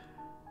 dazed.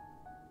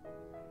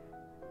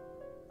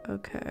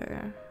 Okay.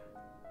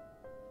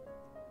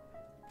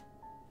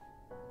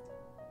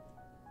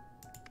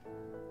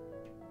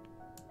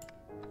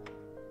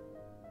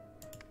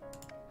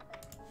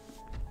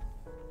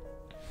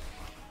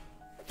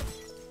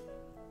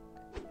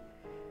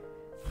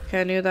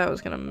 Okay, I knew that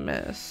was gonna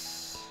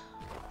miss.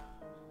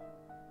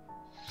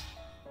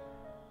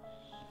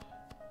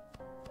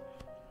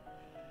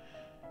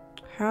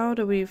 How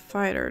do we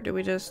fight her? Do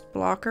we just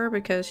block her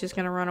because she's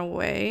gonna run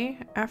away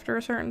after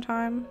a certain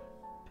time?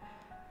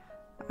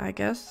 I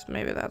guess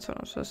maybe that's what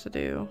I'm supposed to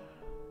do.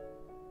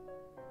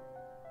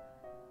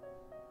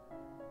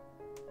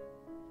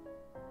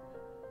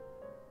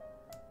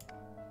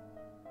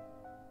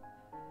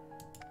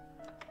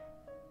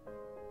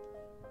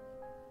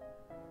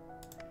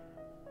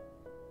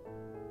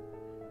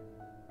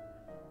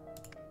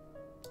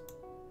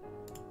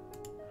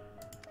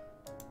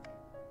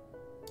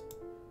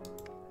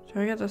 Do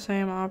I get the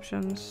same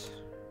options?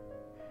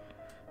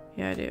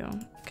 Yeah, I do.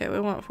 Okay, we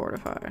want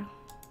fortify.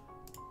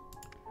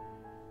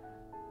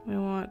 We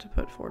want to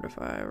put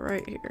fortify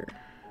right here.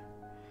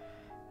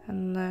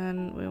 And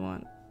then we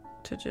want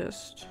to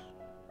just,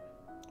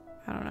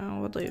 I don't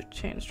know, we'll leave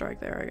chain strike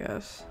there, I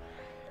guess.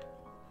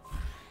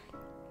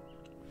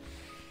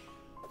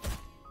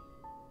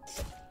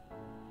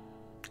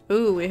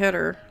 Ooh, we hit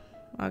her.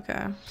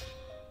 Okay.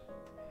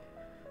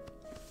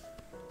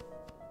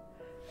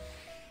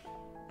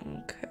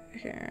 Okay,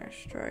 here,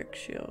 strike,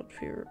 shield,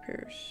 fever,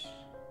 pierce.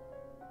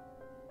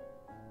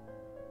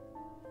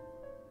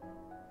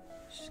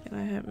 She's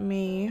gonna hit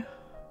me.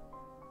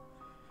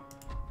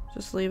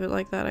 Just leave it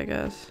like that, I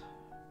guess.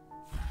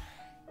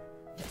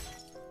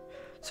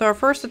 So our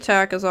first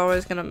attack is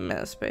always gonna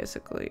miss,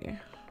 basically.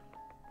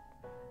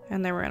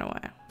 And they ran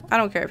away. I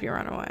don't care if you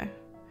run away.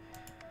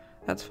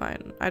 That's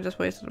fine. I just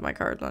wasted my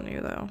cards on you,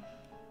 though.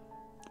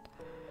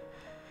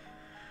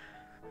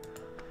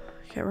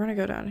 Okay, we're gonna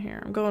go down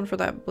here. I'm going for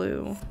that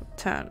blue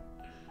tent.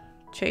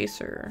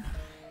 Chaser.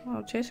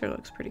 Oh, Chaser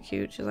looks pretty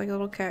cute. She's like a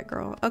little cat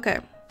girl. Okay.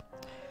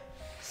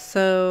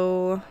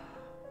 So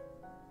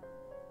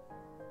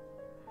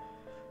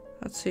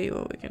let's see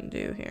what we can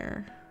do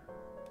here.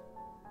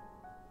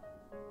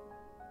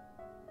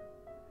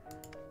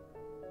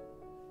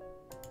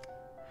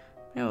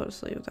 Maybe we'll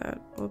just leave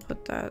that. We'll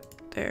put that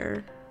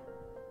there.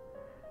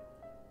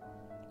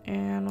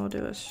 And we'll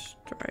do a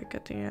strike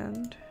at the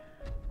end.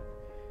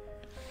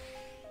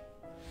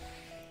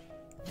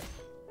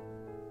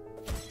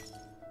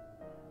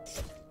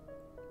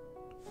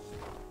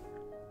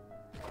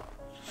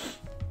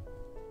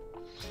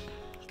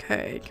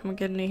 Okay, can we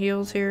get any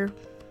heals here?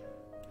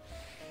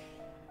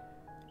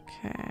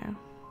 Okay.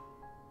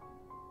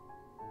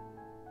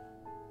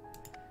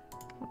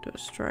 We'll do a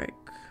strike.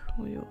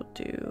 We will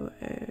do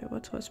a,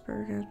 what's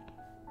whisper again?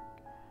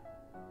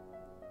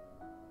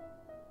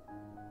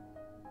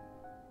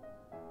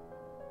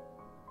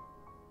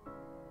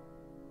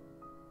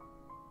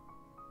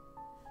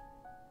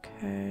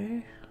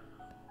 Okay.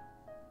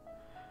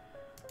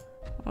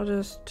 I'll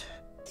just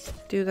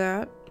do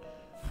that.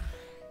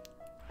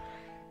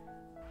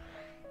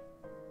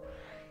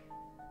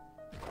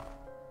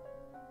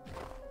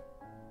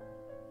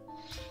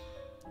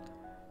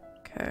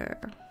 Okay.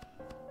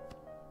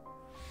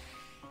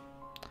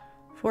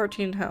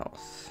 14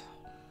 health.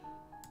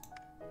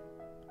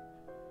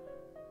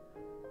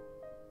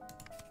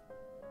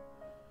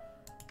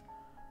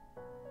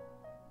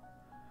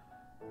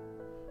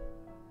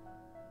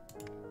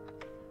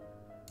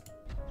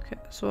 Okay,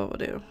 so what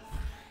we'll do.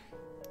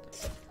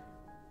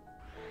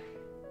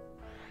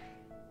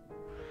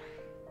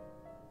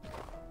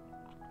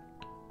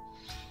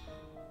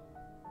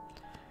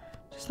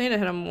 Just need to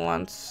hit him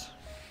once.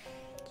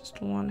 Just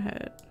one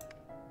hit.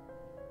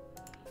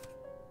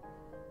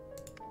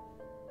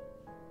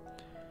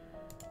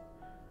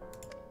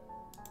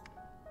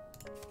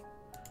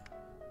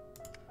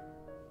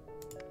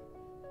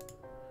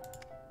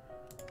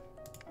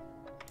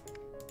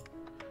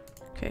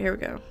 Okay, here we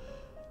go.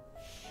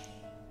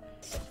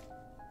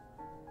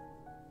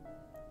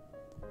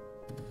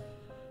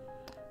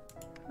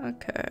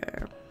 Okay.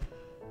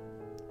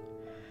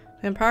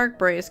 Vampiric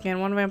Brace. Gain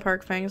 1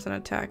 Vampiric Fangs and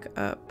attack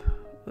up.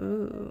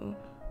 Ooh.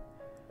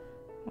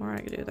 Or I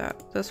could do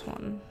that. This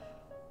one.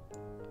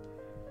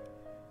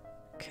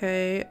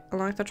 Okay.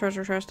 Unlock the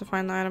treasure chest to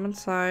find the item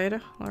inside.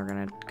 We're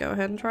gonna go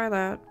ahead and try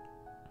that.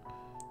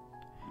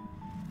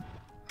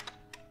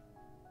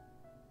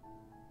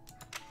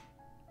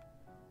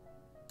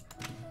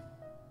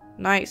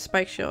 Nice.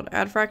 Spike shield.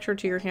 Add fracture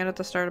to your hand at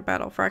the start of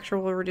battle. Fracture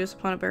will reduce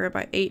opponent barrier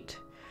by 8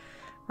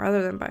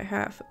 rather than by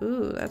half.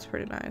 Ooh, that's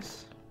pretty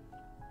nice.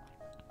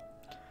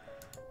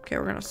 Okay,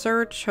 we're gonna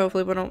search.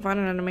 Hopefully we don't find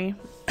an enemy.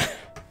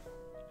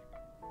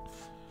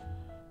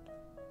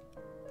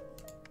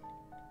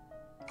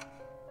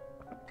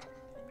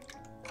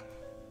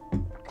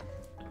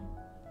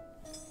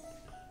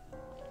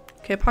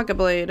 Okay, Pocket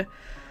Blade.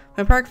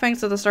 Vampiric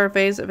Fangs at the start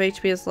phase if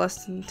HP is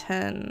less than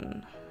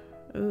 10.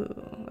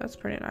 Ooh, that's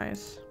pretty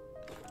nice.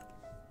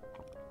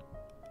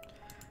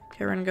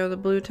 Okay, we're gonna go to the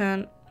blue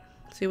tent.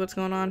 See what's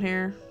going on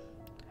here.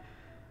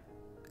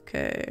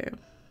 Okay.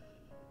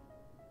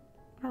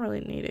 I don't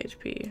really need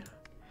HP.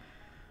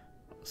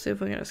 Let's see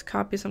if we can just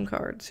copy some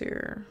cards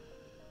here.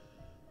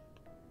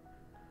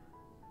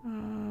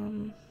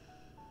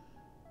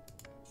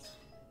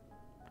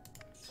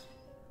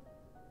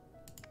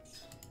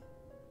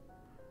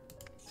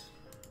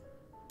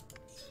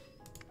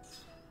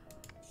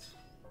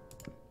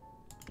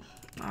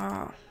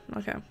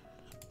 Okay.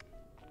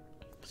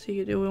 So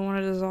do we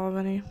want to dissolve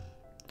any?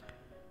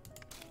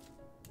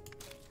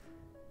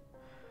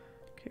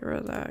 Get rid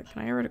of that.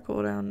 Can I get rid of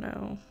cooldown?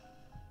 No.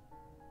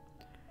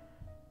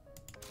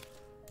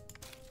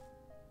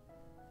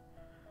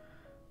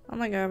 I don't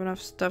think I have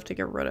enough stuff to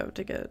get rid of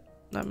to get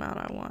the amount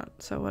I want,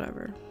 so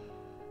whatever.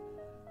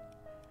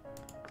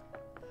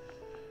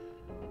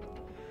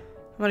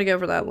 I'm gonna go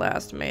for that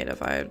last mate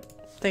if I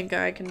think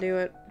I can do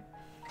it.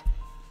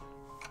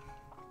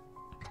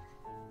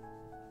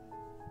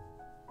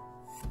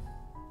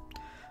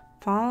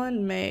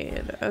 Fallen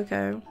Maid.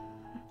 Okay.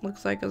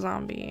 Looks like a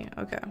zombie.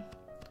 Okay.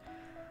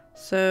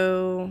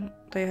 So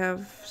they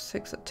have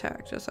 6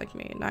 attack, just like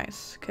me.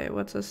 Nice. Okay,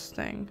 what's this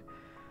thing?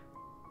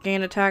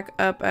 Gain attack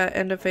up at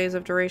end of phase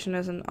of duration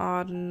is an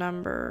odd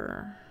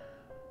number.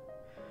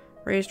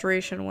 Raise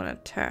duration when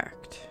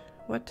attacked.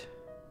 What?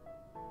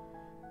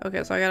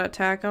 Okay, so I gotta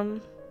attack them.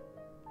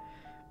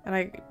 And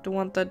I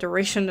want the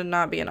duration to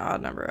not be an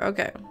odd number.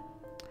 Okay.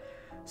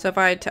 So if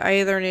I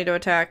either need to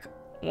attack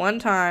 1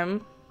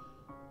 time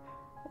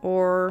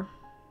or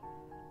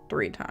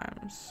 3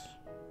 times.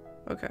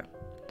 Okay.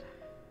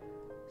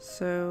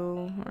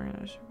 So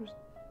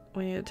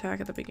we need to attack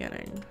at the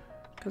beginning,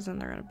 because then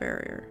they're gonna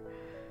barrier.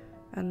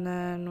 And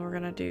then we're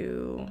gonna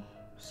do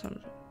some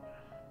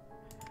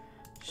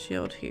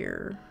shield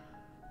here.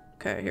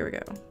 Okay, here we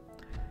go.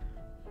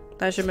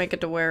 That should make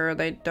it to where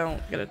they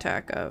don't get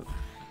attack up.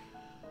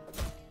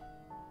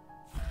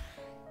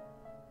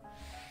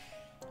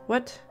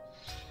 What?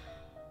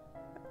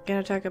 Gain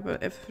attack up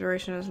if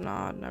duration is an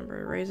odd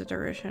number. Raise the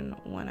duration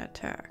when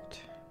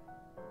attacked.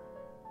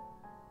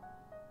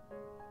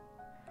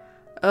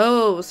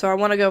 Oh, so I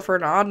want to go for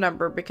an odd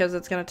number because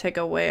it's going to take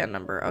away a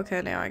number.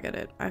 Okay, now I get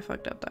it. I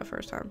fucked up that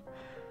first time.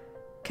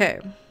 Okay.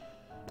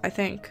 I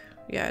think.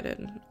 Yeah, I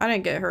did. I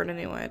didn't get hurt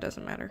anyway. It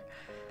doesn't matter.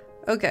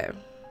 Okay.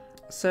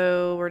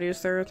 So,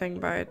 reduce their thing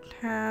by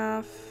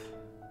half.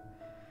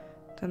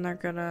 Then they're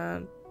going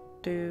to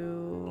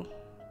do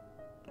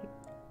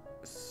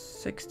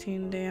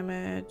 16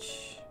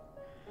 damage.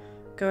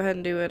 Go ahead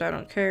and do it. I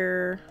don't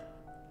care.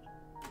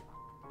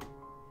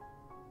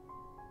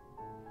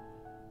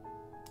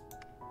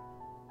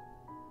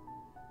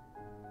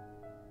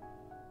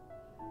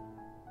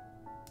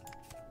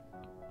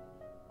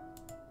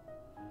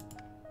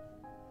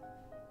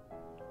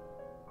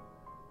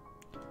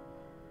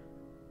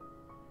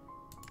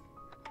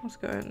 Let's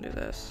go ahead and do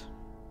this.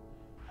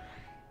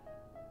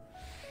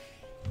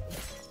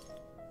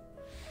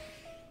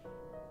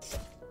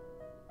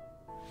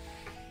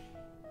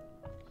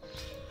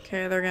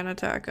 Okay, they're gonna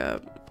attack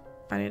up.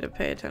 I need to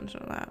pay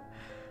attention to that.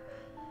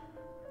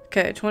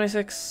 Okay,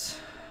 26.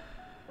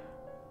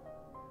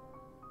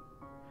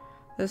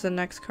 This is the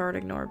next card,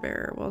 ignore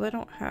barrier. Well, they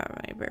don't have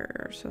any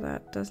barrier, so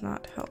that does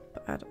not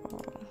help at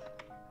all.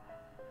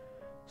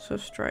 So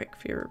strike,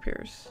 fear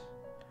appears.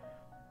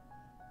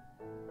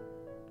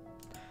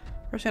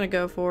 We're just gonna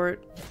go for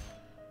it.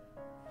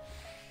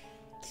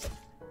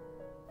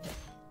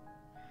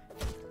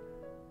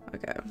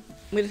 Okay,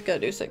 we just gotta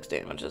do 6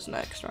 damage this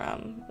next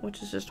round,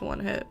 which is just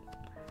 1 hit.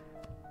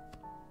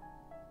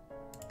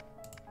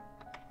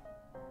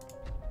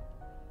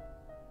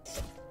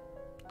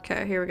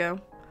 Okay, here we go.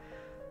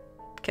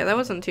 Okay, that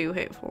wasn't too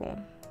hateful.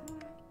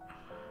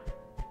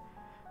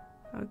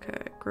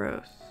 Okay,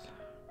 growth.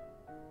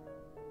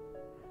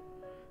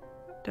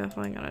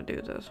 Definitely gonna do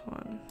this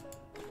one.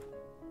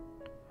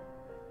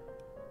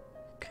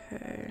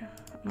 Okay,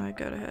 I might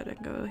go ahead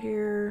and go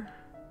here.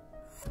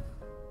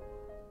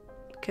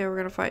 Okay, we're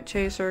gonna fight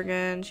Chaser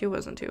again. She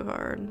wasn't too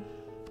hard.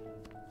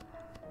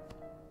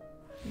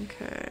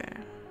 Okay.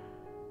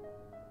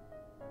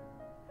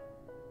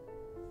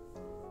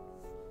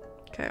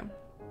 Okay.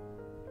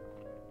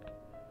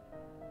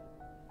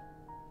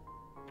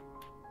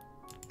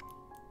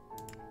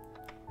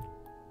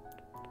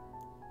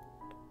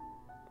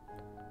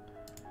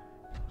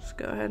 Let's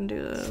go ahead and do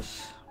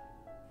this.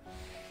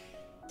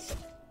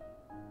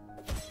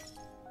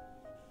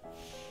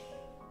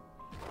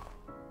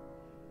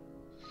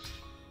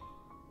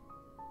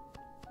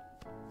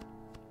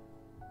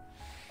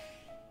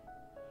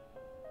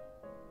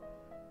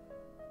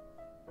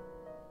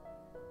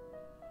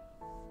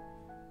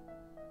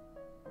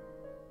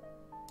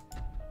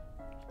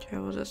 Okay,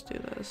 we'll just do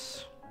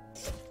this.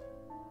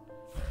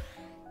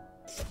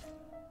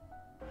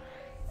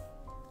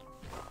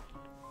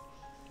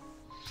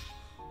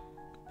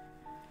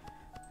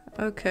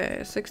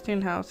 Okay,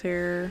 16 health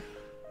here.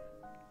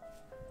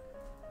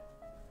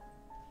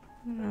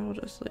 And I will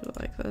just leave it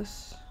like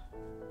this.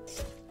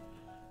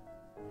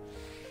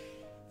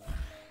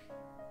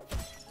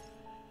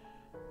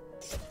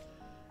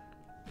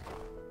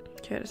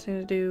 Okay, I just need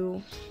to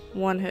do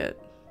one hit.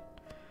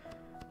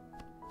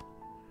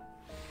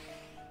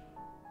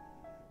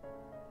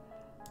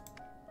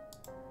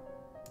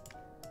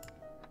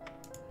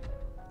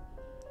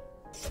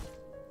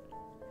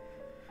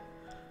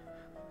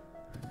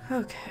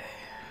 Okay.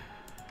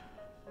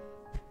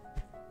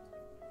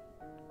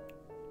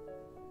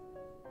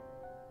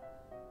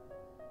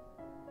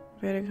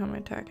 Evading combat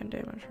attack and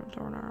damage from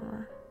thorn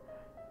armor.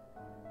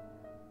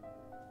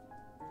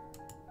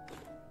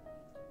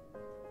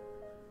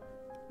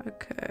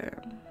 Okay.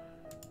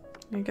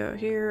 I'm gonna go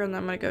here and then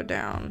I'm gonna go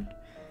down.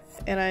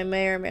 And I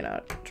may or may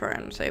not try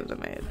and save the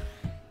maid.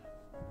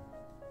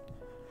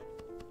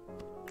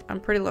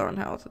 I'm pretty low on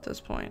health at this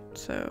point,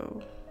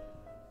 so.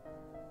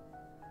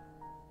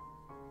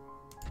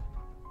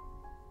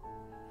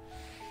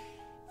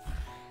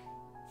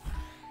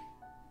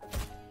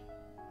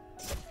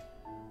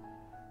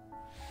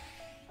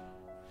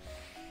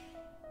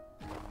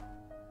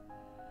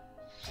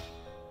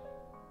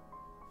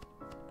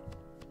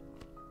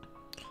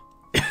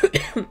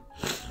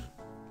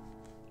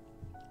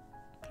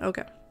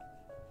 Okay.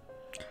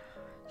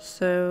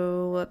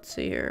 So let's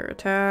see here.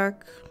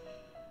 Attack.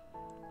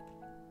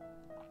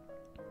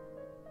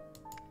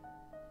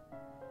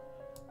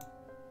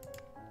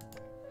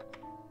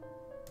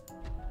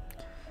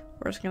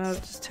 We're just gonna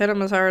just hit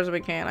him as hard as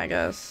we can, I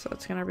guess.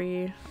 That's gonna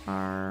be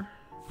our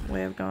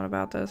way of going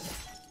about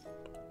this.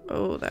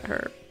 Oh, that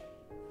hurt.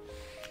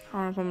 I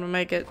don't know if I'm gonna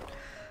make it.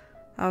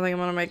 I don't think I'm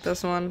gonna make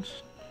this one.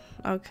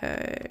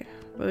 Okay.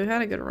 But we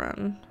had a good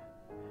run.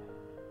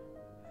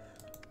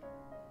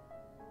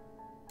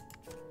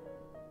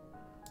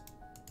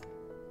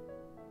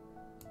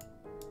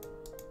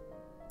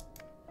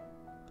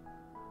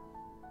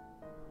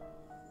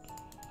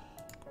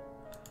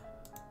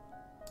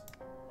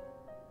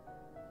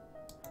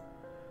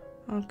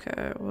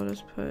 Okay, we'll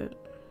just put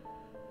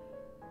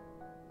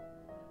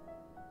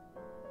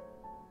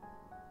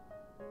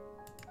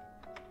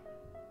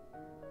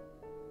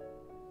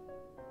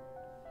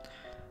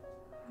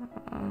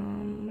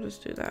we'll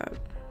just do that.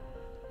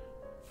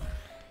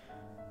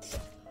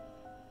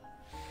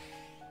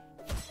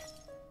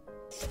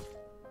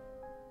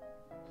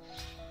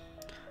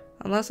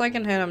 Unless I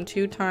can hit him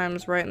 2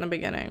 times right in the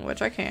beginning,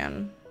 which I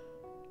can.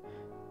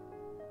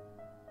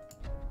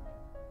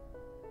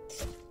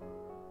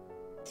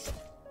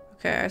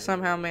 Okay, I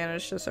somehow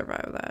managed to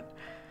survive that.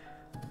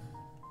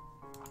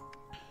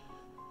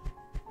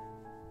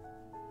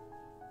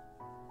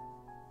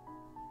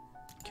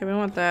 Okay, we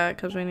want that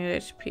because we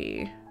need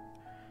HP.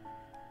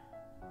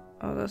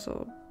 Oh, this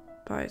will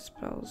buy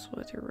spells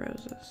with your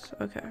roses.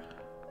 Okay.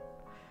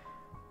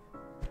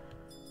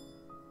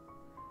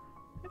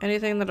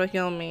 Anything that'll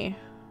heal me.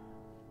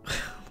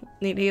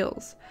 Need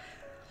heals.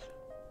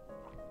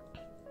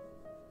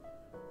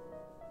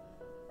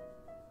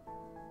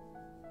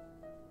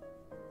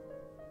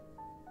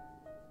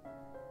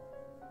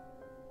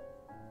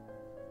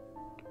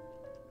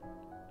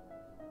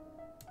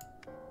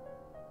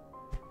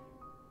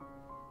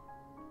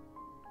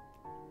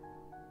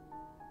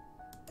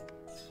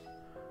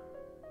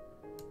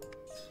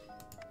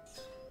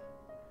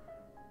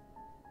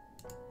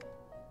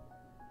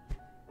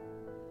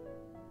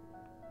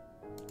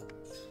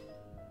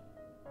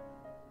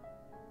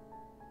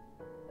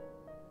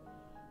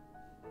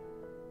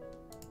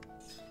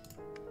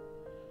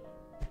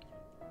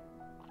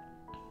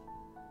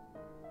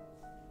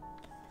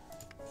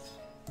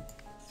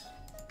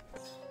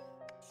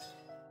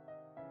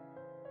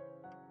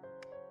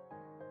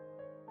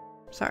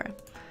 Sorry.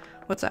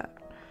 What's that?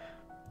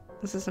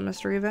 Is this a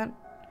mystery event?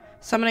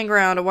 Summoning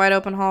ground. A wide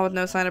open hall with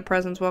no sign of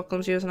presence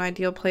welcomes you as an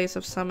ideal place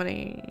of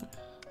summoning.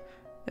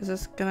 Is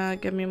this gonna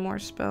give me more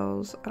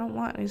spells? I don't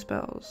want any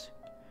spells.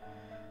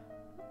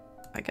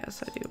 I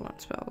guess I do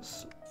want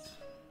spells.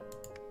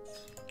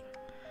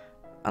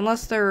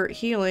 Unless they're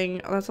healing.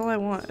 That's all I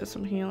want is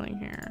some healing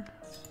here.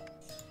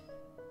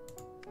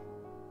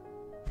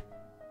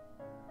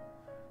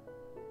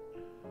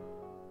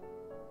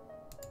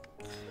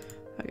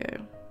 Okay.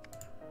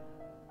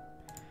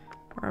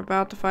 We're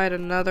about to fight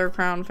another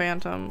crown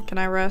phantom. Can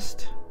I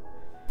rest?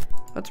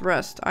 Let's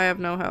rest. I have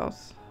no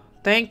health.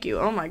 Thank you.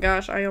 Oh my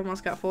gosh, I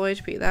almost got full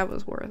HP. That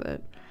was worth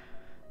it.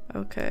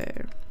 Okay.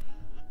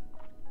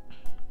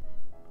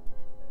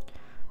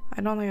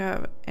 I don't think I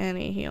have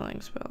any healing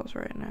spells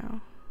right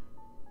now.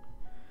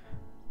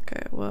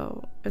 Okay,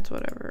 well, it's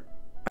whatever.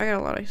 I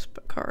got a lot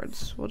of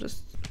cards. We'll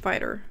just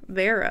fight her.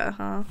 Vera,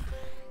 huh?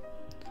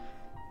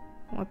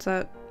 What's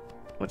that?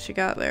 What she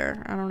got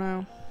there? I don't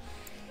know.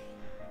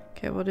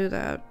 Okay, we'll do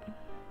that.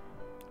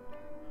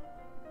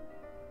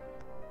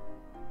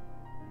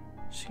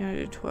 She's gonna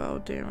do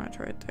 12 damage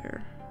right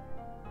there.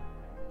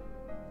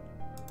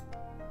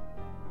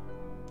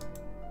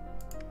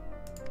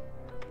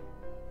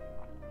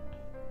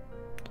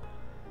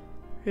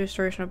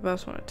 Restoration of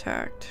buffs when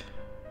attacked.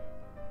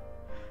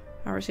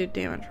 I receive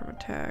damage from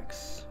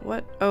attacks.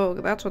 What? Oh,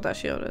 that's what that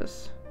shield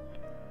is.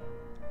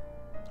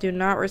 Do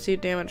not receive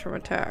damage from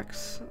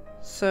attacks.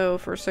 So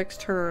for 6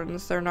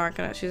 turns,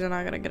 she's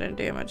not gonna get any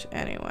damage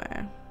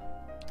anyway.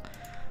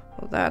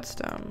 Well, that's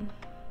dumb.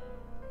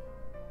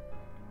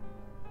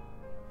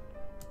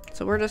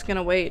 So we're just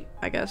gonna wait,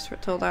 I guess,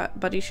 until that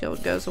buddy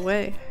shield goes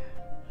away.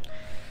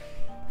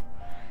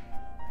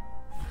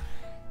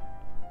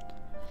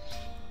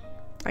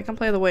 I can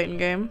play the waiting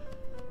game.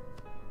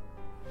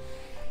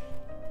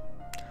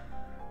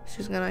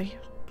 She's gonna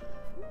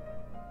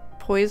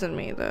poison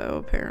me,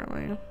 though,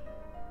 apparently.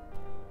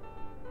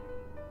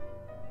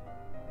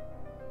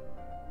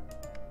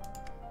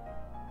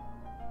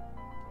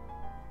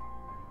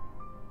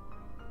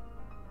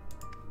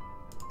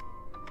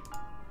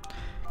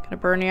 Gonna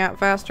burn you out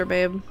faster,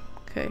 babe.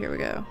 Okay, here we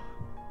go.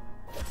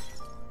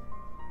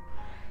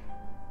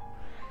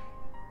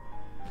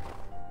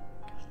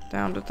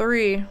 Down to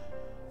 3.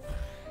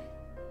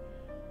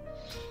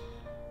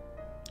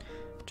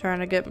 Trying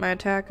to get my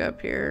attack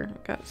up here.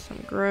 Got some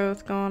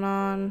growth going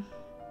on.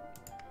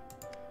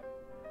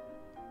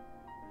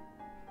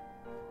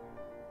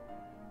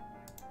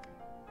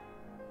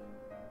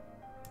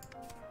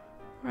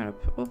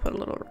 We'll put a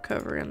little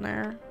recovery in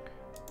there.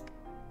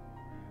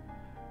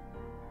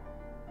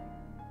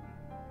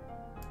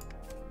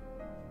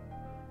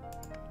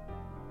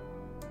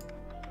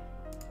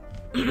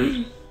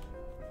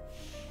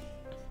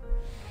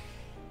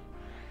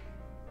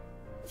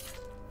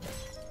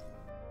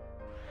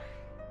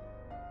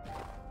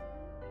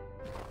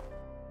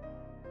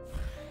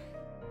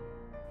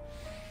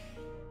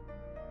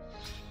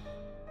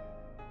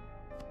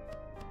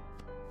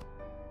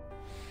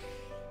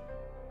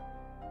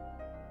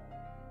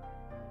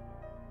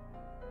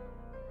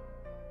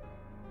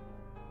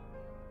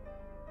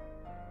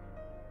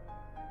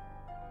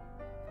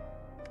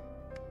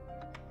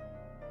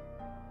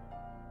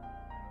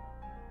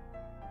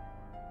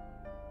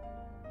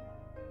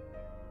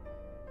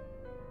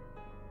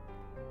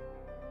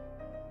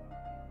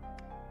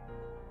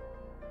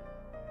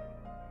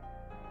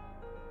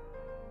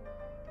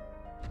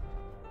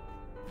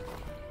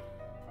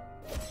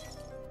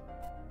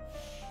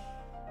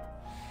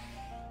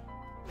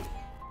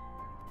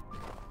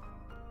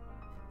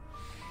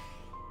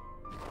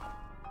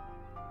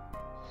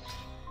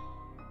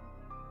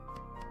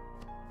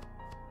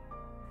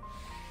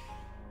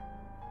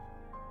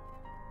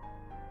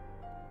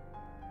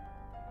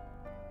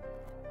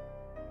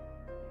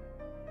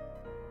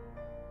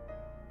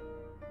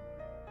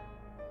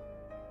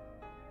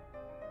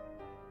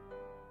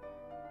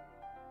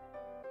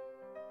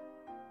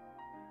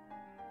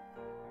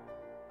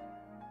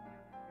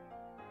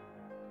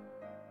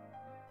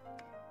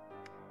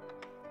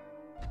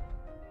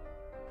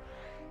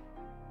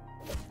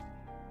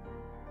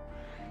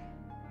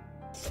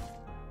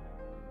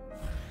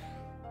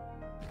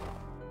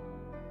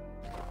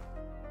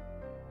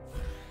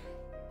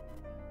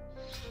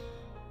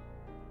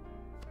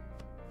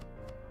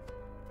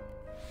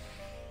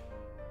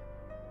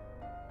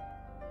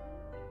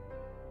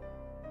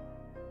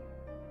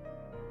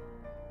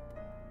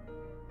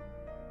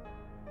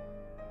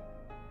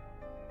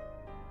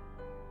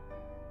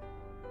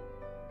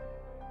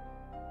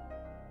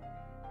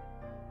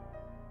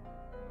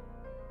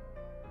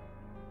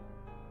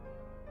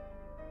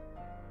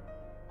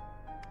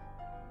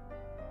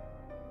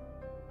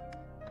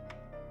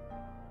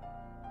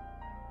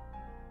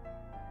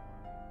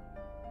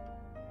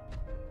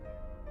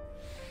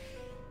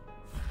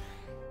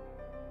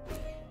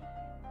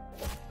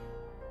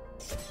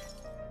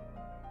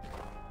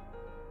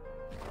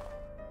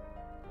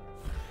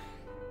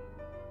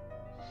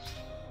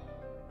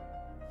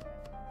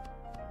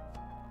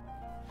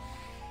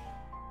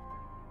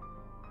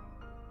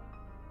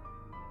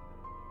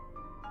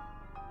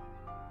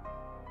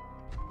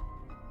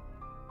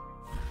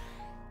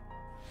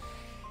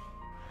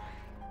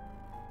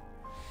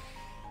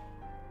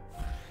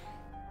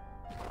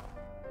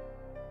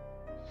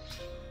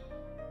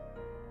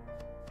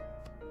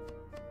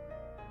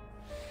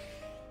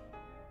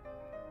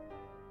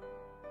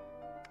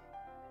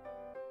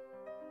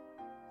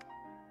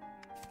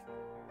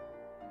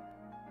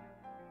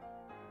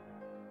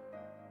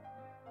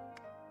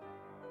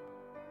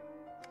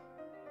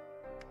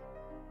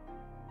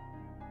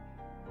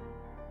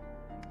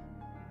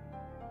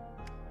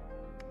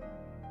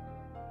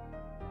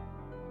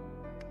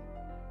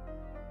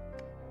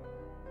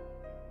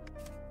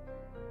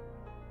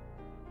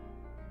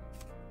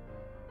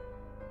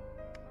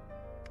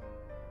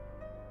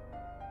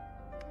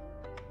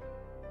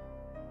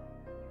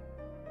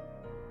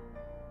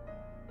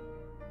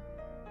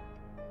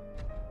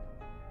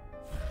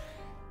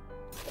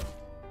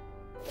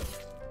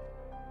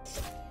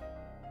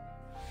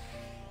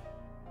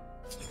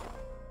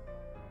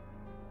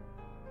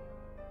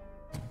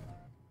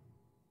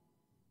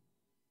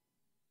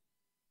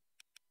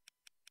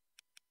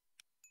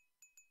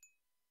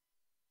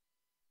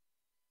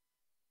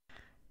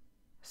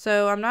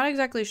 So I'm not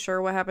exactly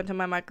sure what happened to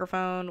my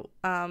microphone.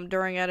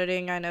 During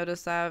editing, I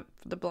noticed that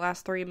for the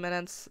last 3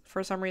 minutes,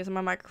 for some reason,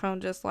 my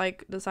microphone just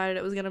like decided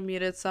it was gonna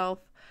mute itself.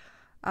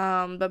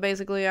 But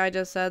basically, I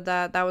just said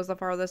that that was the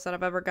farthest that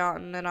I've ever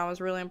gotten, and I was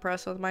really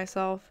impressed with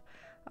myself.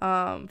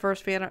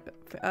 first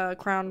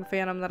crown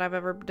phantom that I've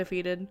ever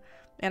defeated.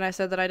 And I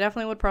said that I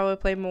definitely would probably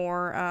play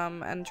more,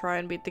 and try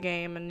and beat the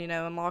game and,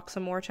 unlock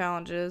some more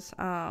challenges.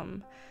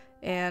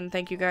 And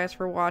thank you guys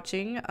for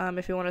watching.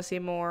 If you want to see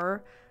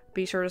more,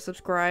 be sure to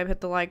subscribe,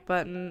 hit the like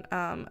button.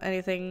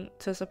 Anything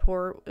to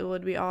support, it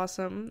would be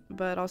awesome.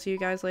 But I'll see you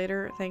guys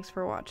later. Thanks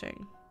for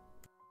watching.